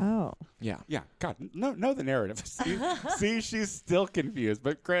 Oh. Yeah. Yeah, God, know the narrative. See, she's still confused.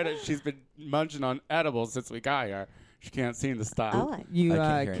 But granted, she's been munching on edibles since we got here. She can't seem to stop. Oh, You I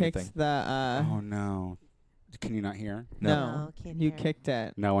can't hear kicked anything. the. Oh, no. Can you not hear? No, can't you hear. kicked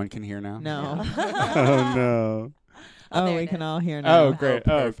it. No one can hear now? No. Oh, no. Oh, there we it can is. all hear now. Oh, great.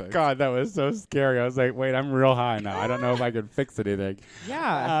 Oh, Oh, perfect. God, that was so scary. I was like, wait, I'm real high now. I don't know if I can fix anything.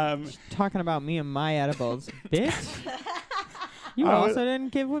 Yeah. Um, Talking about me and my edibles, bitch. You I was- also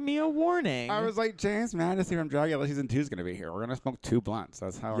didn't give me a warning. I was like, James Majesty from Dragula Season 2 is going to be here. We're going to smoke 2 blunts.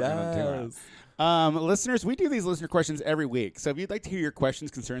 That's how we're going to do it. Yes. Listeners, we do these listener questions every week. So if you'd like to hear your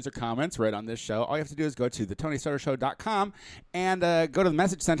questions, concerns, or comments right on this show, all you have to do is go to thetonysotoshow.com and go to the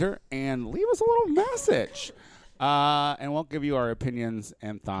message center and leave us a little message. And we'll give you our opinions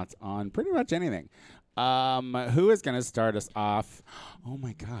and thoughts on pretty much anything. Who is going to start us off? Oh,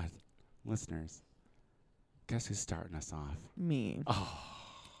 my God. Listeners, guess who's starting us off? me. Oh.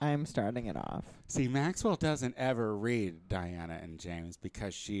 I'm starting it off. See, Maxwell doesn't ever read Diana and James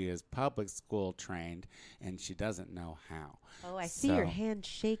because she is public school trained and she doesn't know how. Oh, I see So, your hand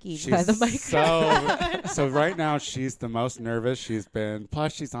shaky She's by the microphone. so right now she's the most nervous she's been.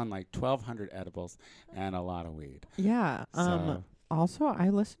 Plus she's on like 1,200 edibles and a lot of weed. Yeah. So- Also, I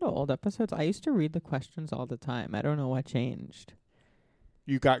listen to old episodes. I used to read the questions all the time. I don't know what changed.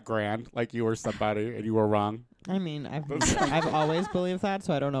 You got grand like you were somebody and you were wrong. I mean, I've always believed that,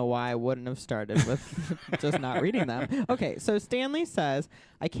 so I don't know why I wouldn't have started with just not reading them. Okay, so Stanley says,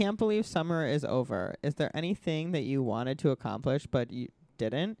 I can't believe summer is over. Is there anything that you wanted to accomplish but you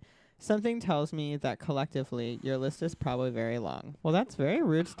didn't? Something tells me that collectively your list is probably very long. Well, that's very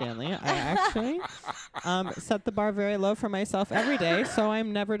rude, Stanley. I actually set the bar very low for myself every day, so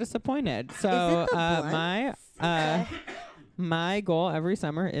I'm never disappointed. So Is it the blunts? my goal every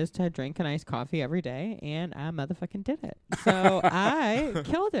summer is to drink an iced coffee every day, and I motherfucking did it. So I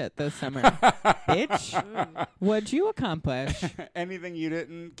killed it this summer. Bitch, what'd you accomplish? Anything you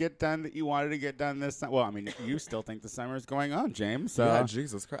didn't get done that you wanted to get done this time? Well, I mean, you still think the summer is going on, James. So. Yeah,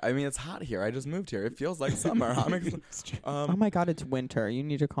 Jesus Christ. I mean, it's hot here. I just moved here. It feels like summer. Oh my God, it's winter. You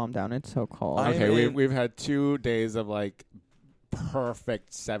need to calm down. It's so cold. I Okay, mean- we've had 2 days of like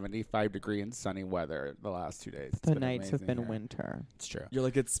perfect 75-degree and sunny weather the last 2 days. It's the been nights have amazing been here. winter. It's true. You're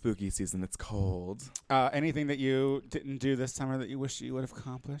like, it's spooky season. It's cold. Anything that you didn't do this summer that you wish you would have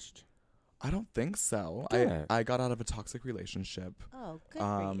accomplished? I don't think so. Good. I got out of a toxic relationship. Oh, good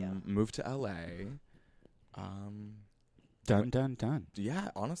for you. Moved to LA. Done. Yeah,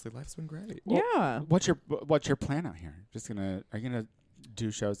 honestly, life's been great. Yeah. What's your plan out here? Are you gonna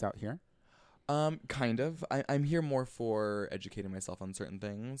do shows out here? Kind of. I'm here more for educating myself on certain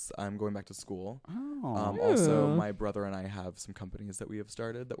things. I'm going back to school. Oh, Also, Ooh. my brother and I have some companies that we have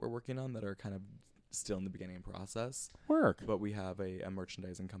started that we're working on that are kind of still in the beginning process. work. But we have a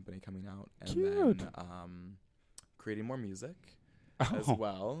merchandising company coming out, and Cute. then creating more music as Oh,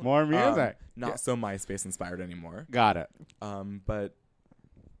 well. more music. Not Yeah. so MySpace inspired anymore. Got it. But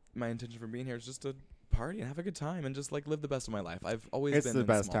my intention for being here is just to party and have a good time and just like live the best of my life. I've always It's been the in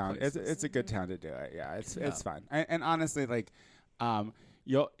best small town. places. It's a good town to do it. Yeah, it's Yeah. fun. And honestly, like,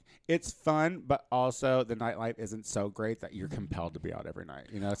 It's fun, but also the nightlife isn't so great that you're compelled to be out every night.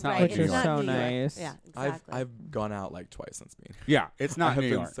 You know, it's not Right, like Which New is York. so New York. nice. Yeah, exactly. I've gone out like twice since being. Yeah, it's I not have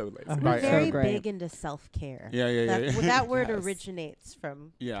New been York. so lazy. Oh, We're Right. very So great. big into self-care. Yeah. That word Yes. originates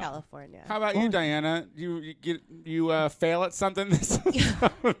from Yeah. California. How about you, Diana? You fail at something this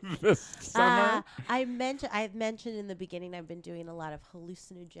summer? I've mentioned in the beginning I've been doing a lot of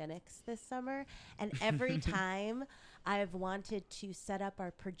hallucinogenics this summer, and every time I've wanted to set up our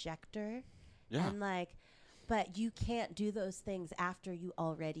projector Yeah. and but you can't do those things after you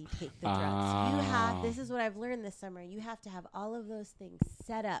already take the drugs. This is what I've learned this summer. You have to have all of those things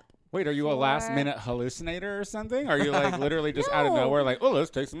set up. Wait, are you a last-minute hallucinator or something? Are you like literally just out of No. nowhere, like, oh,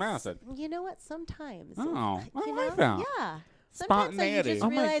 let's take some acid? You know what? Sometimes. Oh, I you like know? that. Yeah. Sometimes you Spontaneity. just Oh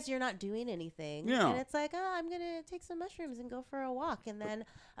my- realize you're not doing anything. Yeah. And it's like, I'm going to take some mushrooms and go for a walk. And then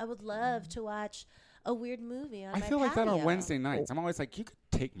I would love to watch a weird movie on I my feel like that on patio. Wednesday nights. I'm always like, you could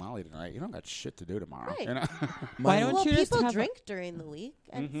take Molly tonight. You don't got shit to do tomorrow. Right. You know? Why don't Well, you just people have drink during the week.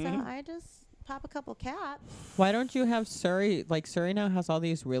 And so Mhm. I just pop a couple caps. Why don't you have Surrey? Like Surrey now has all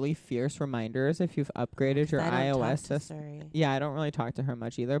these really fierce reminders if you've upgraded your I don't iOS talk to system. Surrey. Yeah, I don't really talk to her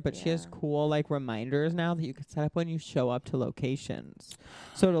much either, but she has Yeah. cool like reminders now that you can set up when you show up to locations.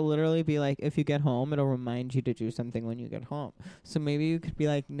 So it'll literally be like if you get home, it'll remind you to do something when you get home. So maybe you could be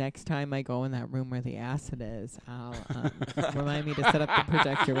like, next time I go in that room where the acid is, I'll remind me to set up the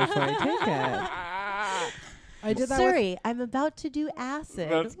projector before I take it. I did that with Surrey, I'm about to do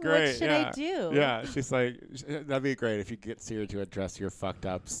acid. That's great. What should I do? Yeah, she's like, that'd be great if you get Siri to address your fucked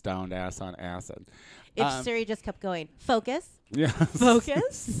up, stoned ass on acid. If Surrey just kept going, focus, Yeah.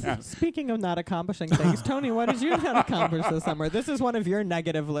 focus. Yeah. Speaking of not accomplishing things, Tony, what did you not accomplish this summer? This is one of your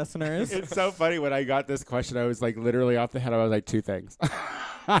negative listeners. It's so funny when I got this question. I was like, literally off the head. I was like, two things.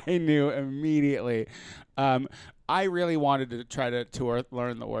 I knew immediately. I really wanted to try to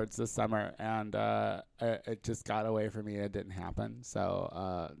learn the words this summer, and it just got away from me. It didn't happen.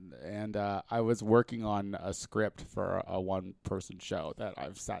 So, I was working on a script for a one-person show that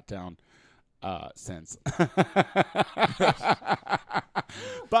I've sat down since.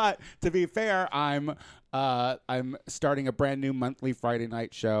 But to be fair, I'm starting a brand new monthly Friday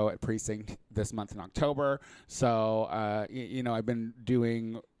night show at Precinct this month in October. So I've been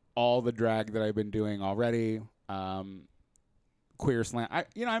doing all the drag that I've been doing already. Queer slam.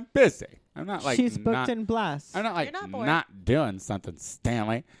 I'm busy. I'm not like She's booked not, and blessed. I'm not like You're not bored. not doing something,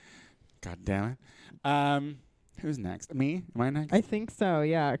 Stanley. God damn it. Who's next? Me? Am I next? I think so,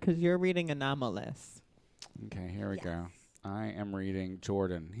 yeah, because you're reading Anomalous. Okay, here we go. I am reading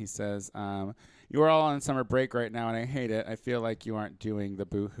Jordan. He says, you are all on summer break right now, and I hate it. I feel like you aren't doing the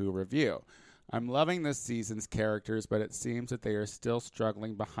Boohoo review. I'm loving this season's characters, but it seems that they are still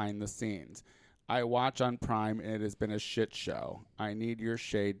struggling behind the scenes. I watch on Prime, and it has been a shit show. I need your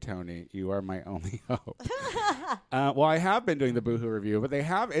shade, Tony. You are my only hope. Well, I have been doing the Boohoo review, but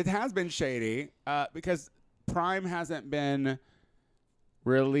it has been shady because Prime hasn't been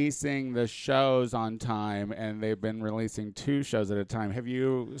releasing the shows on time, and they've been releasing 2 shows at a time. Have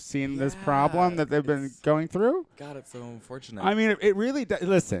you seen this problem that they've been going through? God, it's so unfortunate. I mean, it really does.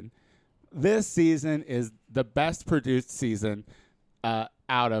 Listen, this season is the best produced season out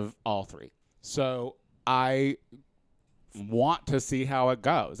of all 3. So I want to see how it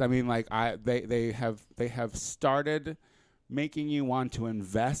goes. I mean, like they have started making you want to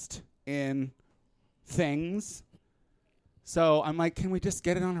invest in things. So I'm like, can we just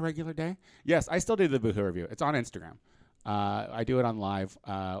get it on a regular day? Yes, I still do the Boohoo review. It's on Instagram. I do it on live,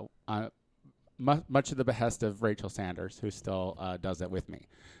 much to the behest of Rachel Sanders, who still does it with me.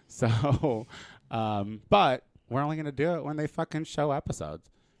 So, but we're only going to do it when they fucking show episodes.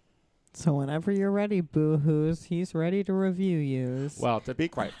 So whenever you're ready, Boo-Hoos, he's ready to review yous. Well, to be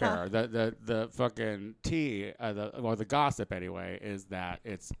quite fair, the fucking tea, the gossip anyway, is that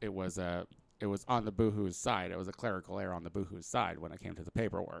it was on the Boohoo's side. It was a clerical error on the Boohoo's side when it came to the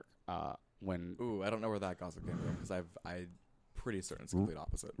paperwork. Ooh, I don't know where that gossip came from because I'm pretty certain it's complete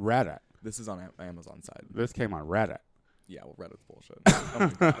opposite. Reddit. This is on Amazon side. This came on Reddit. Yeah, well, Reddit's bullshit. Oh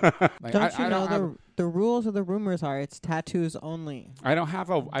my God. Like, Don't you I know have- the rules of the rumors are it's tattoos only. I don't have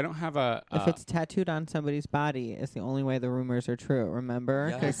a. If it's tattooed on somebody's body, it's the only way the rumors are true. Remember?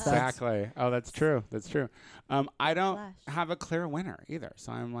 Yes. 'Cause that's- exactly. Oh, that's true. That's true. I don't Flash. have a clear winner either,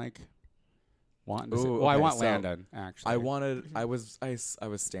 so I'm like wanting to. Ooh, See. Well, I okay, want so Landon actually. I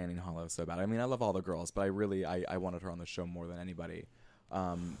was standing Hollow so bad. I mean, I love all the girls, but I wanted her on the show more than anybody.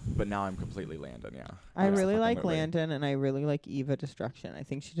 But now I'm completely Landon. Yeah. I That's the really fucking like movie. Landon, and I really like Eva Destruction. I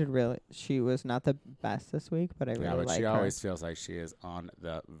think she was not the best this week, but I really Yeah, but like she her. always feels like she is on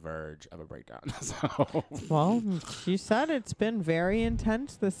the verge of a breakdown. So Well, she said it's been very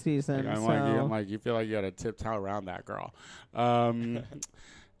intense this season. I'm so like, you feel like you got to tiptoe around that girl.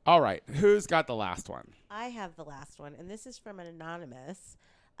 All right, who's got the last one? I have the last one, and this is from an anonymous.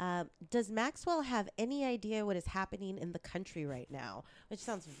 Does Maxwell have any idea what is happening in the country right now? Which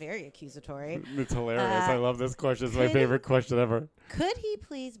sounds very accusatory. It's hilarious. I love this question. It's my could- favorite question ever. Could he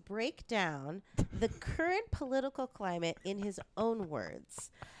please break down the current political climate in his own words?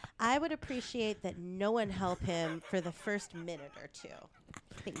 I would appreciate that no one help him for the first minute or two.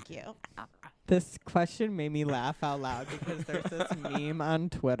 Thank you. this question made me laugh out loud because there's this meme on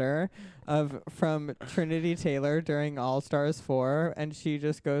Twitter from Trinity Taylor during All Stars 4, and she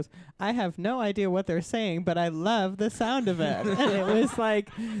just goes, "I have no idea what they're saying, but I love the sound of it." And it was like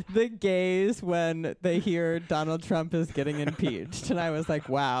the gays when they hear Donald Trump is getting impeached, and I was like,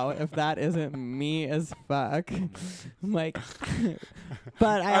 wow, if that isn't me as fuck. I'm like,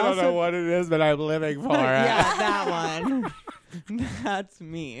 but I don't also know what it is, but I'm living for it. yeah, that one. That's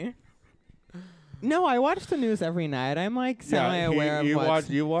me. No, I watch the news every night. I'm like semi-aware of what's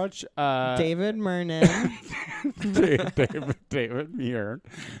you watch David Mernon. David Muir.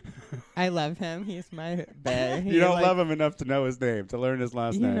 I love him. He's my bae. You don't love him enough to know his name, to learn his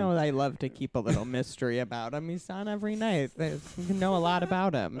last You name. know I love to keep a little mystery about him. He's on every night. You can know a lot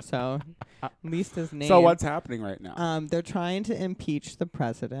about him. So at least his name. So what's happening right now? They're trying to impeach the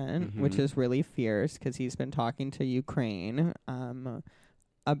president, which is really fierce because he's been talking to Ukraine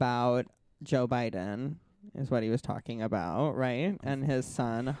about Joe Biden is what he was talking about, right? And his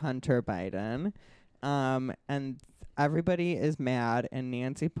son, Hunter Biden. And everybody is mad, and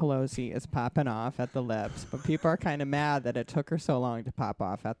Nancy Pelosi is popping off at the lips. But people are kind of mad that it took her so long to pop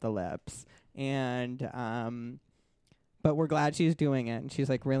off at the lips. And but we're glad she's doing it, and she's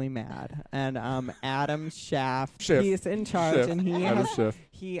like really mad. And Adam Schiff, he's in charge, and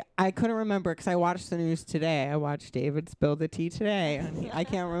I couldn't remember because I watched the news today. I watched David spill the tea today. And I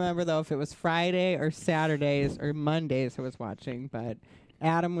can't remember though if it was Friday or Saturdays or Mondays I was watching, but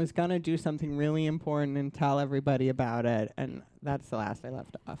Adam was gonna do something really important and tell everybody about it, and that's the last I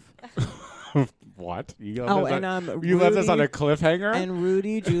left off. What? You left us on a cliffhanger? And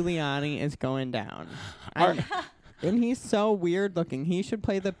Rudy Giuliani is going down. And he's so weird looking. He should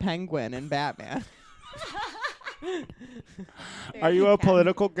play the Penguin in Batman. Are you a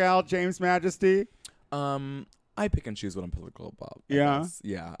political gal, James Majesty? I pick and choose what I'm political about. Yeah?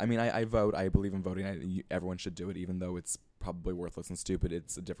 Yeah. I mean, I vote. I believe in voting. Everyone should do it, even though it's probably worthless and stupid.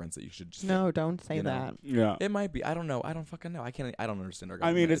 It's a difference that you should just... No, don't say that. Yeah. It might be. I don't know. I don't fucking know. I don't understand our I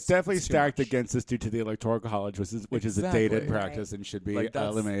government. mean, it's definitely too stacked much. against us due to the Electoral College, which is a Exactly. dated practice and should be Like,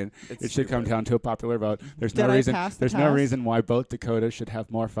 that's- eliminated. it's It should come stupid. down to a popular vote. There's Did no I reason. pass the There's no test? reason why both Dakotas should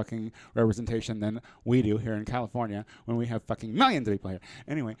have more fucking representation than we do here in California when we have fucking millions of people here.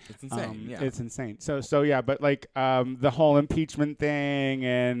 Anyway, It's insane. Yeah. it's insane. So yeah, but like the whole impeachment thing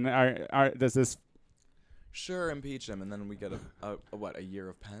and does this? Sure, impeach him, and then we get a year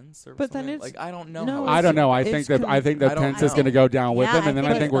of Pence or But then something? it's- like I don't know. no, how I don't know. I It's think that I don't Pence is know. going to go down with Yeah, him, and then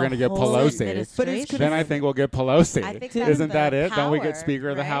I think we're going to get Pelosi. But it's Then I think we'll get Pelosi. I think that's Isn't that the it? Don't we get power, Speaker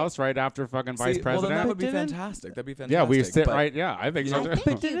of the right? House right after fucking See, Vice well, then that President? would be But didn't- fantastic. That'd be fantastic. Yeah, we sit but right. Yeah, I think so. I think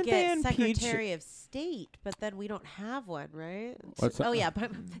But you didn't they get impeach- Secretary of State, but then we don't have one, right? What's that? Oh yeah, but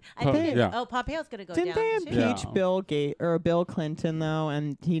I Oh, think it's, yeah. oh Pompeo's going to go Didn't down they too. impeach Yeah. Bill Clinton though,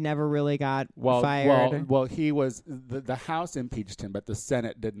 and he never really got Well, fired? well, he was the House impeached him, but the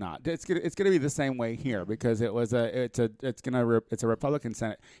Senate did not. It's gonna be the same way here because it's a Republican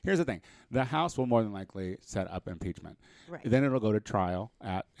Senate. Here's the thing: the House will more than likely set up impeachment. Right. Then it'll go to trial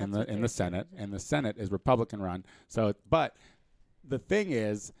in what the they're Senate, and the Senate is Republican run. So, but the thing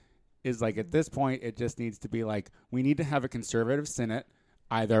is like at this point, it just needs to be like we need to have a conservative Senate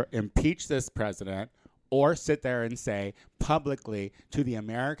either impeach this president or sit there and say publicly to the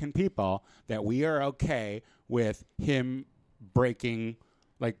American people that we are okay with him breaking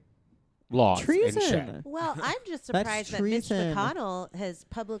like laws and shit. Treason. Well, I'm just That's surprised that Mitch treason. McConnell has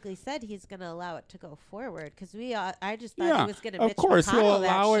publicly said he's going to allow it to go forward because I just thought Yeah, he was going to. of course McConnell he'll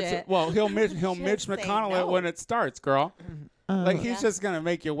that allow it. shit. Well, he'll Mitch Just say McConnell no. it when it starts, girl. Like he's Yeah. just gonna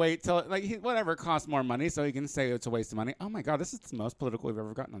make you wait till whatever costs more money, so he can say it's a waste of money. Oh my God, this is the most political we've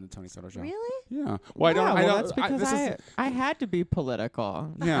ever gotten on the Tony Soto show. Really? Yeah. Well, Yeah, I don't. that's because this is, I had to be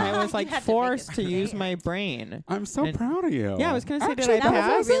political. Yeah. I was You like had to make forced it to use fair. my brain. I'm so And- proud of you. Yeah, I was gonna say, did Actually, I that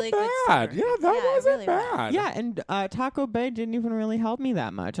pass? wasn't Really good bad. start. Yeah, that Yeah, it wasn't really was. bad. Yeah, and Taco Bay didn't even really help me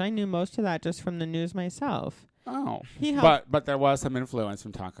that much. I knew most of that just from the news myself. Oh. He helped. But there was some influence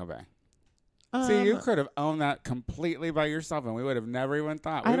from Taco Bay. See, you could have owned that completely by yourself, and we would have never even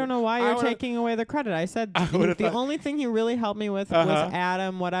thought. I don't know why I you're would've- taking away the credit. I said I would've the thought- only thing he really helped me with was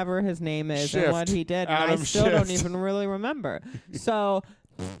Adam, whatever his name is, and what Shift. he did. And I Adam still don't Shift. even really remember. So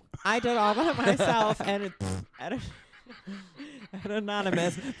I did all that myself, and at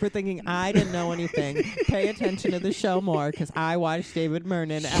Anonymous for thinking I didn't know anything. Pay attention to the show more because I watch David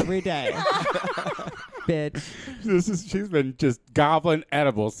Mernon every day. Bitch. She's been just gobbling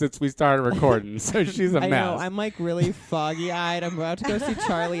edibles since we started recording, so she's a I mess. know. I'm like really foggy-eyed. I'm about to go see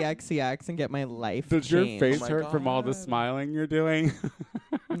Charlie XCX and get my life Does your changed. face Oh my hurt from all the God. smiling you're doing?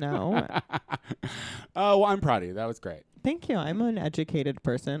 No. Oh, well, I'm proud of you. That was great. Thank you. I'm an educated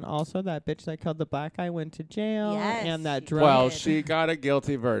person. Also, that bitch that killed the black guy went to jail. Yes, And that she drunk. Well, Good. she got a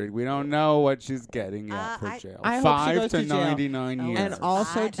guilty verdict. We don't know what she's getting yet for I- jail. I hope she 5 goes to to jail. 99 Oh, years. And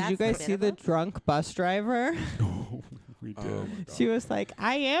also, did you That's guys the see the minimum? drunk bus driver? we did. Oh my God. She was like,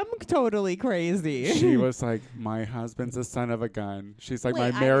 I am totally crazy. She was like, "My husband's a son of a gun." She's like, Wait,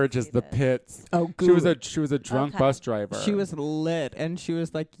 I "My marriage didn't is see the this. pits." Oh, She was good. a drunk Okay. bus driver. She was lit, and she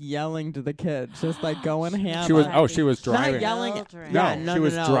was like yelling to the kids, just like going ham. She was. on- Oh, she was Not driving. yelling. Children. No, Yeah, no, she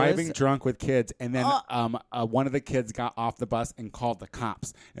was no, no. driving It was- drunk with kids, and then Oh. one of the kids got off the bus and called the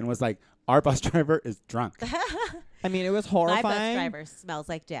cops and was like, "Our bus driver is drunk." I mean, it was My horrifying. bus driver smells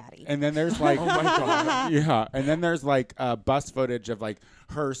like daddy. And then there's like, Oh my God. yeah. And then there's like bus footage of like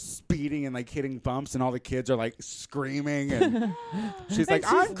her speeding and like hitting bumps, and all the kids are like screaming, and she's like,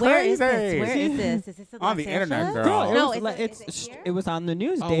 "I'm Where crazy." is this? Where is this? Is this in On Los the internet, Angeles? girl. Girl, it No, was is like- it here? it was on the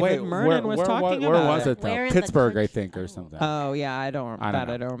news. Oh, David wait, Mernon was talking where about was it though? Where in the Pittsburgh, I country? think, or Oh. something. Oh yeah, I don't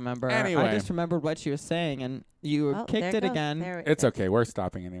remember. Anyway. I just remembered what she was saying, and you Oh, kicked there it goes. again. There It's okay. We're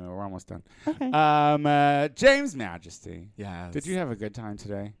stopping anyway. We're almost done. Okay. James Majesty. Yes. Did you have a good time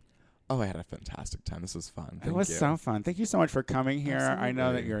today? Oh, I had a fantastic time. This was fun. It Thank was you. so fun. Thank you so much for coming here. I know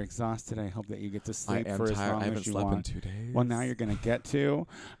that Absolutely. you're exhausted. I hope that you get to I sleep am for as tired. long I haven't as you slept want. in 2 days. Well, now you're going to get to.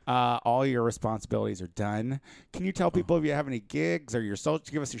 All your responsibilities are done. Can you tell people if you have any gigs or your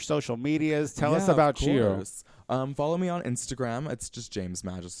give us your social medias? Tell us Yeah, about of you. course. Follow me on Instagram. It's just James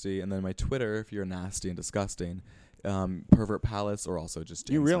Majesty, and then my Twitter, if you're nasty and disgusting, Pervert Palace, or also just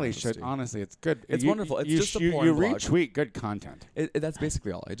James You really Majesty. should. Honestly, it's good. It's You- wonderful. It's you just a you porn blog. retweet good content. That's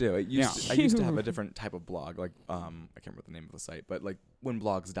basically all I do. I used to have a different type of blog, like I can't remember the name of the site, but like when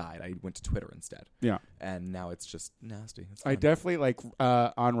blogs died, I went to Twitter instead, Yeah. and now it's just nasty. It's I fun. definitely like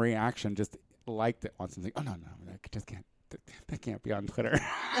on reaction just liked it once and like, oh no, I just can't. That can't be on Twitter.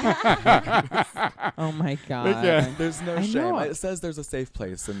 Oh my god. Yeah. There's no I shame. know. It says there's a safe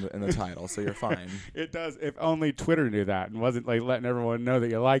place in the title, so you're fine. It does. If only Twitter knew that and wasn't like letting everyone know that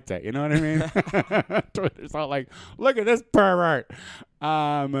you liked it. You know what I mean? Twitter's all like, look at this pervert.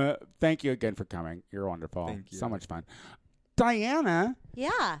 Thank you again for coming. You're wonderful. Thank you. So much fun. Diana,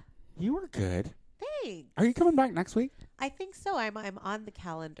 Yeah. you were good. Thanks. Are you coming back next week? I think so. I'm on the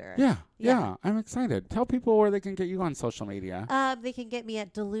calendar. Yeah. Yeah. I'm excited. Tell people where they can get you on social media. They can get me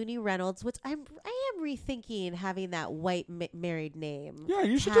at Delooney Reynolds, which I am rethinking having that white married name. Yeah,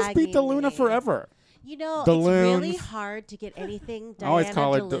 you should just be tagging DeLuna me. forever. You know, The it's really Loons. hard to get anything I always Diana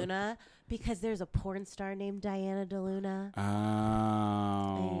call it DeLuna because there's a porn star named Diana DeLuna. Oh.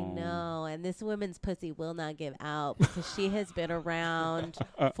 I know, and this woman's pussy will not give out because she has been around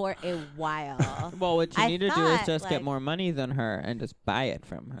for a while. Well, what you I need to do is thought, just get like- more money than her and just buy it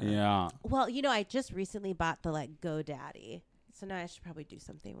from her. Yeah. Well, you know, I just recently bought the GoDaddy, so now I should probably do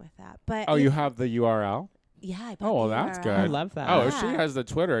something with that. But Oh, you have the URL? yeah, I bought Oh, well, the that's URL. good. I love that. Oh, if she Yeah. has the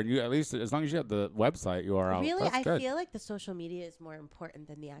Twitter, and you at least as long as you have the website URL, Really, that's I good. feel like the social media is more important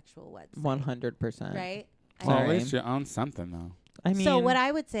than the actual website. 100%. Right? I Well, know. at Sorry. least you own something though. I mean, So what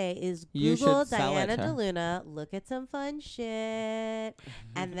I would say is you Google should sell it Diana to her. DeLuna, look at some fun shit,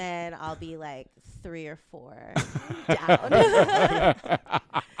 and then I'll be like 3 or 4 down.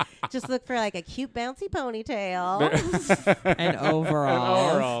 Just look for like a cute bouncy ponytail. and overall.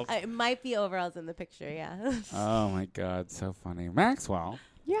 Overall. It might be overalls in the picture, yeah. Oh my God, so funny. Maxwell,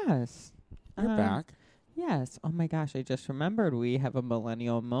 Yes. you're back. Yes. Oh my gosh, I just remembered we have a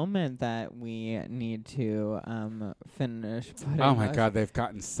millennial moment that we need to finish putting. Oh my us- God, they've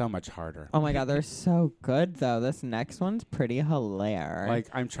gotten so much harder. Oh my god, they're so good though. This next one's pretty hilarious. Like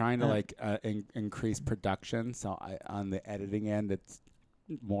I'm trying to Uh, like increase production, so on the editing end, it's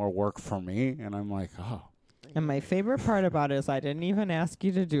more work for me, and I'm like, oh. and my favorite part about it is I didn't even ask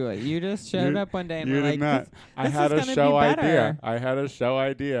you to do it. You just showed You- up one day and You were did like, not. "This- I this had is a gonna show be idea. better." I had a show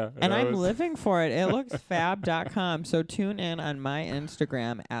idea, and I I'm was- living for it. It looks fab.com. So tune in on my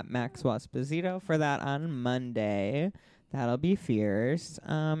Instagram at Maxwell Esposito for that on Monday. That'll be fierce.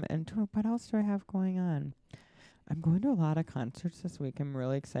 And what else do I have going on? I'm going to a lot of concerts this week. I'm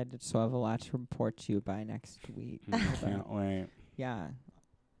really excited, so I have a lot to report to you by next week. Can't wait. Yeah.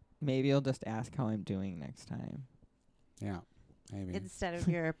 Maybe you'll just ask how I'm doing next time. Yeah, maybe. Instead of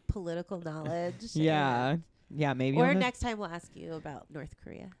your political knowledge. Yeah. Yeah, maybe. Or I'll next time we'll ask you about North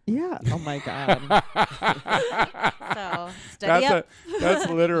Korea. Yeah. Oh, my God. So study up. That's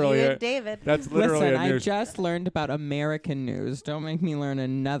literally You and it. David. That's literally Listen, a I news. just learned about American news. Don't make me learn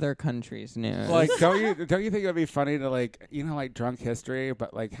another country's news. Like, don't you think it'd be funny to like, like drunk history,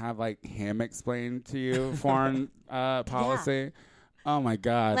 but like have like him explain to you foreign policy? Oh my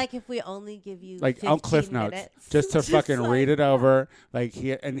God! Like if we only give you Like 15 on Cliff Notes, minutes. just to fucking like, read it over. Like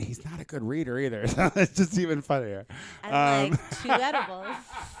and he's not a good reader either. So it's just even funnier. And like 2 edibles.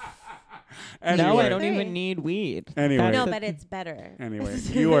 Anyway. No, I don't 3. even need weed. Anyway. No, That's but it's better. Anyway,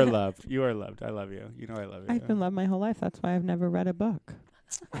 you are loved. You are loved. I love you. You know I love you. I've been loved my whole life. That's why I've never read a book.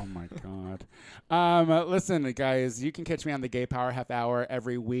 Oh my God. Listen, guys, you can catch me on the Gay Power Half Hour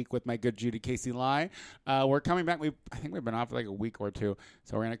every week with my good Judy Casey Lai. We're coming back. I think we've been off for like a week or two,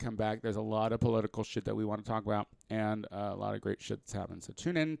 so we're gonna come back. There's a lot of political shit that we want to talk about, and a lot of great shit that's happening. So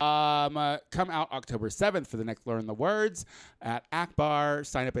tune in. Come out October 7th for the next Learn the Words at Akbar.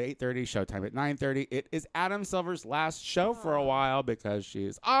 Sign up at 8:30. Showtime at 9:30. It is Adam Silver's last show for a while because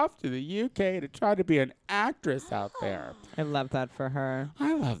she's off to the UK to try to be an actress out there. I love that for her.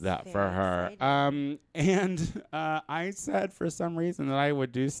 I love that for Very her. exciting. And I said for some reason that I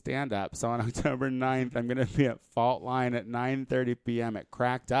would do stand-up. So on October 9th, I'm going to be at Fault Line at 9:30 p.m. at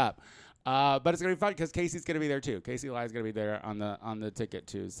Cracked Up. But it's going to be fun because Casey's going to be there too. Casey Lai is going to be there on the ticket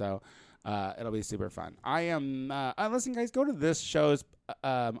too. So it'll be super fun. I am, listen, guys, go to this show's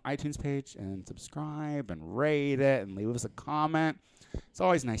iTunes page and subscribe and rate it and leave us a comment. It's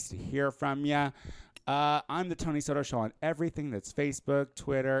always nice to hear from you. I'm the Tony Soto Show on everything that's Facebook,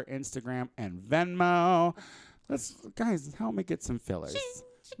 Twitter, Instagram, and Venmo. Guys, help me get some fillers.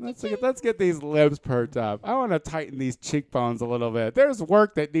 Let's get these lips perked up. I want to tighten these cheekbones a little bit. There's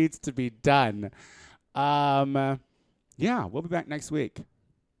work that needs to be done. Yeah, we'll be back next week.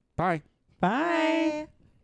 Bye. Bye. Bye.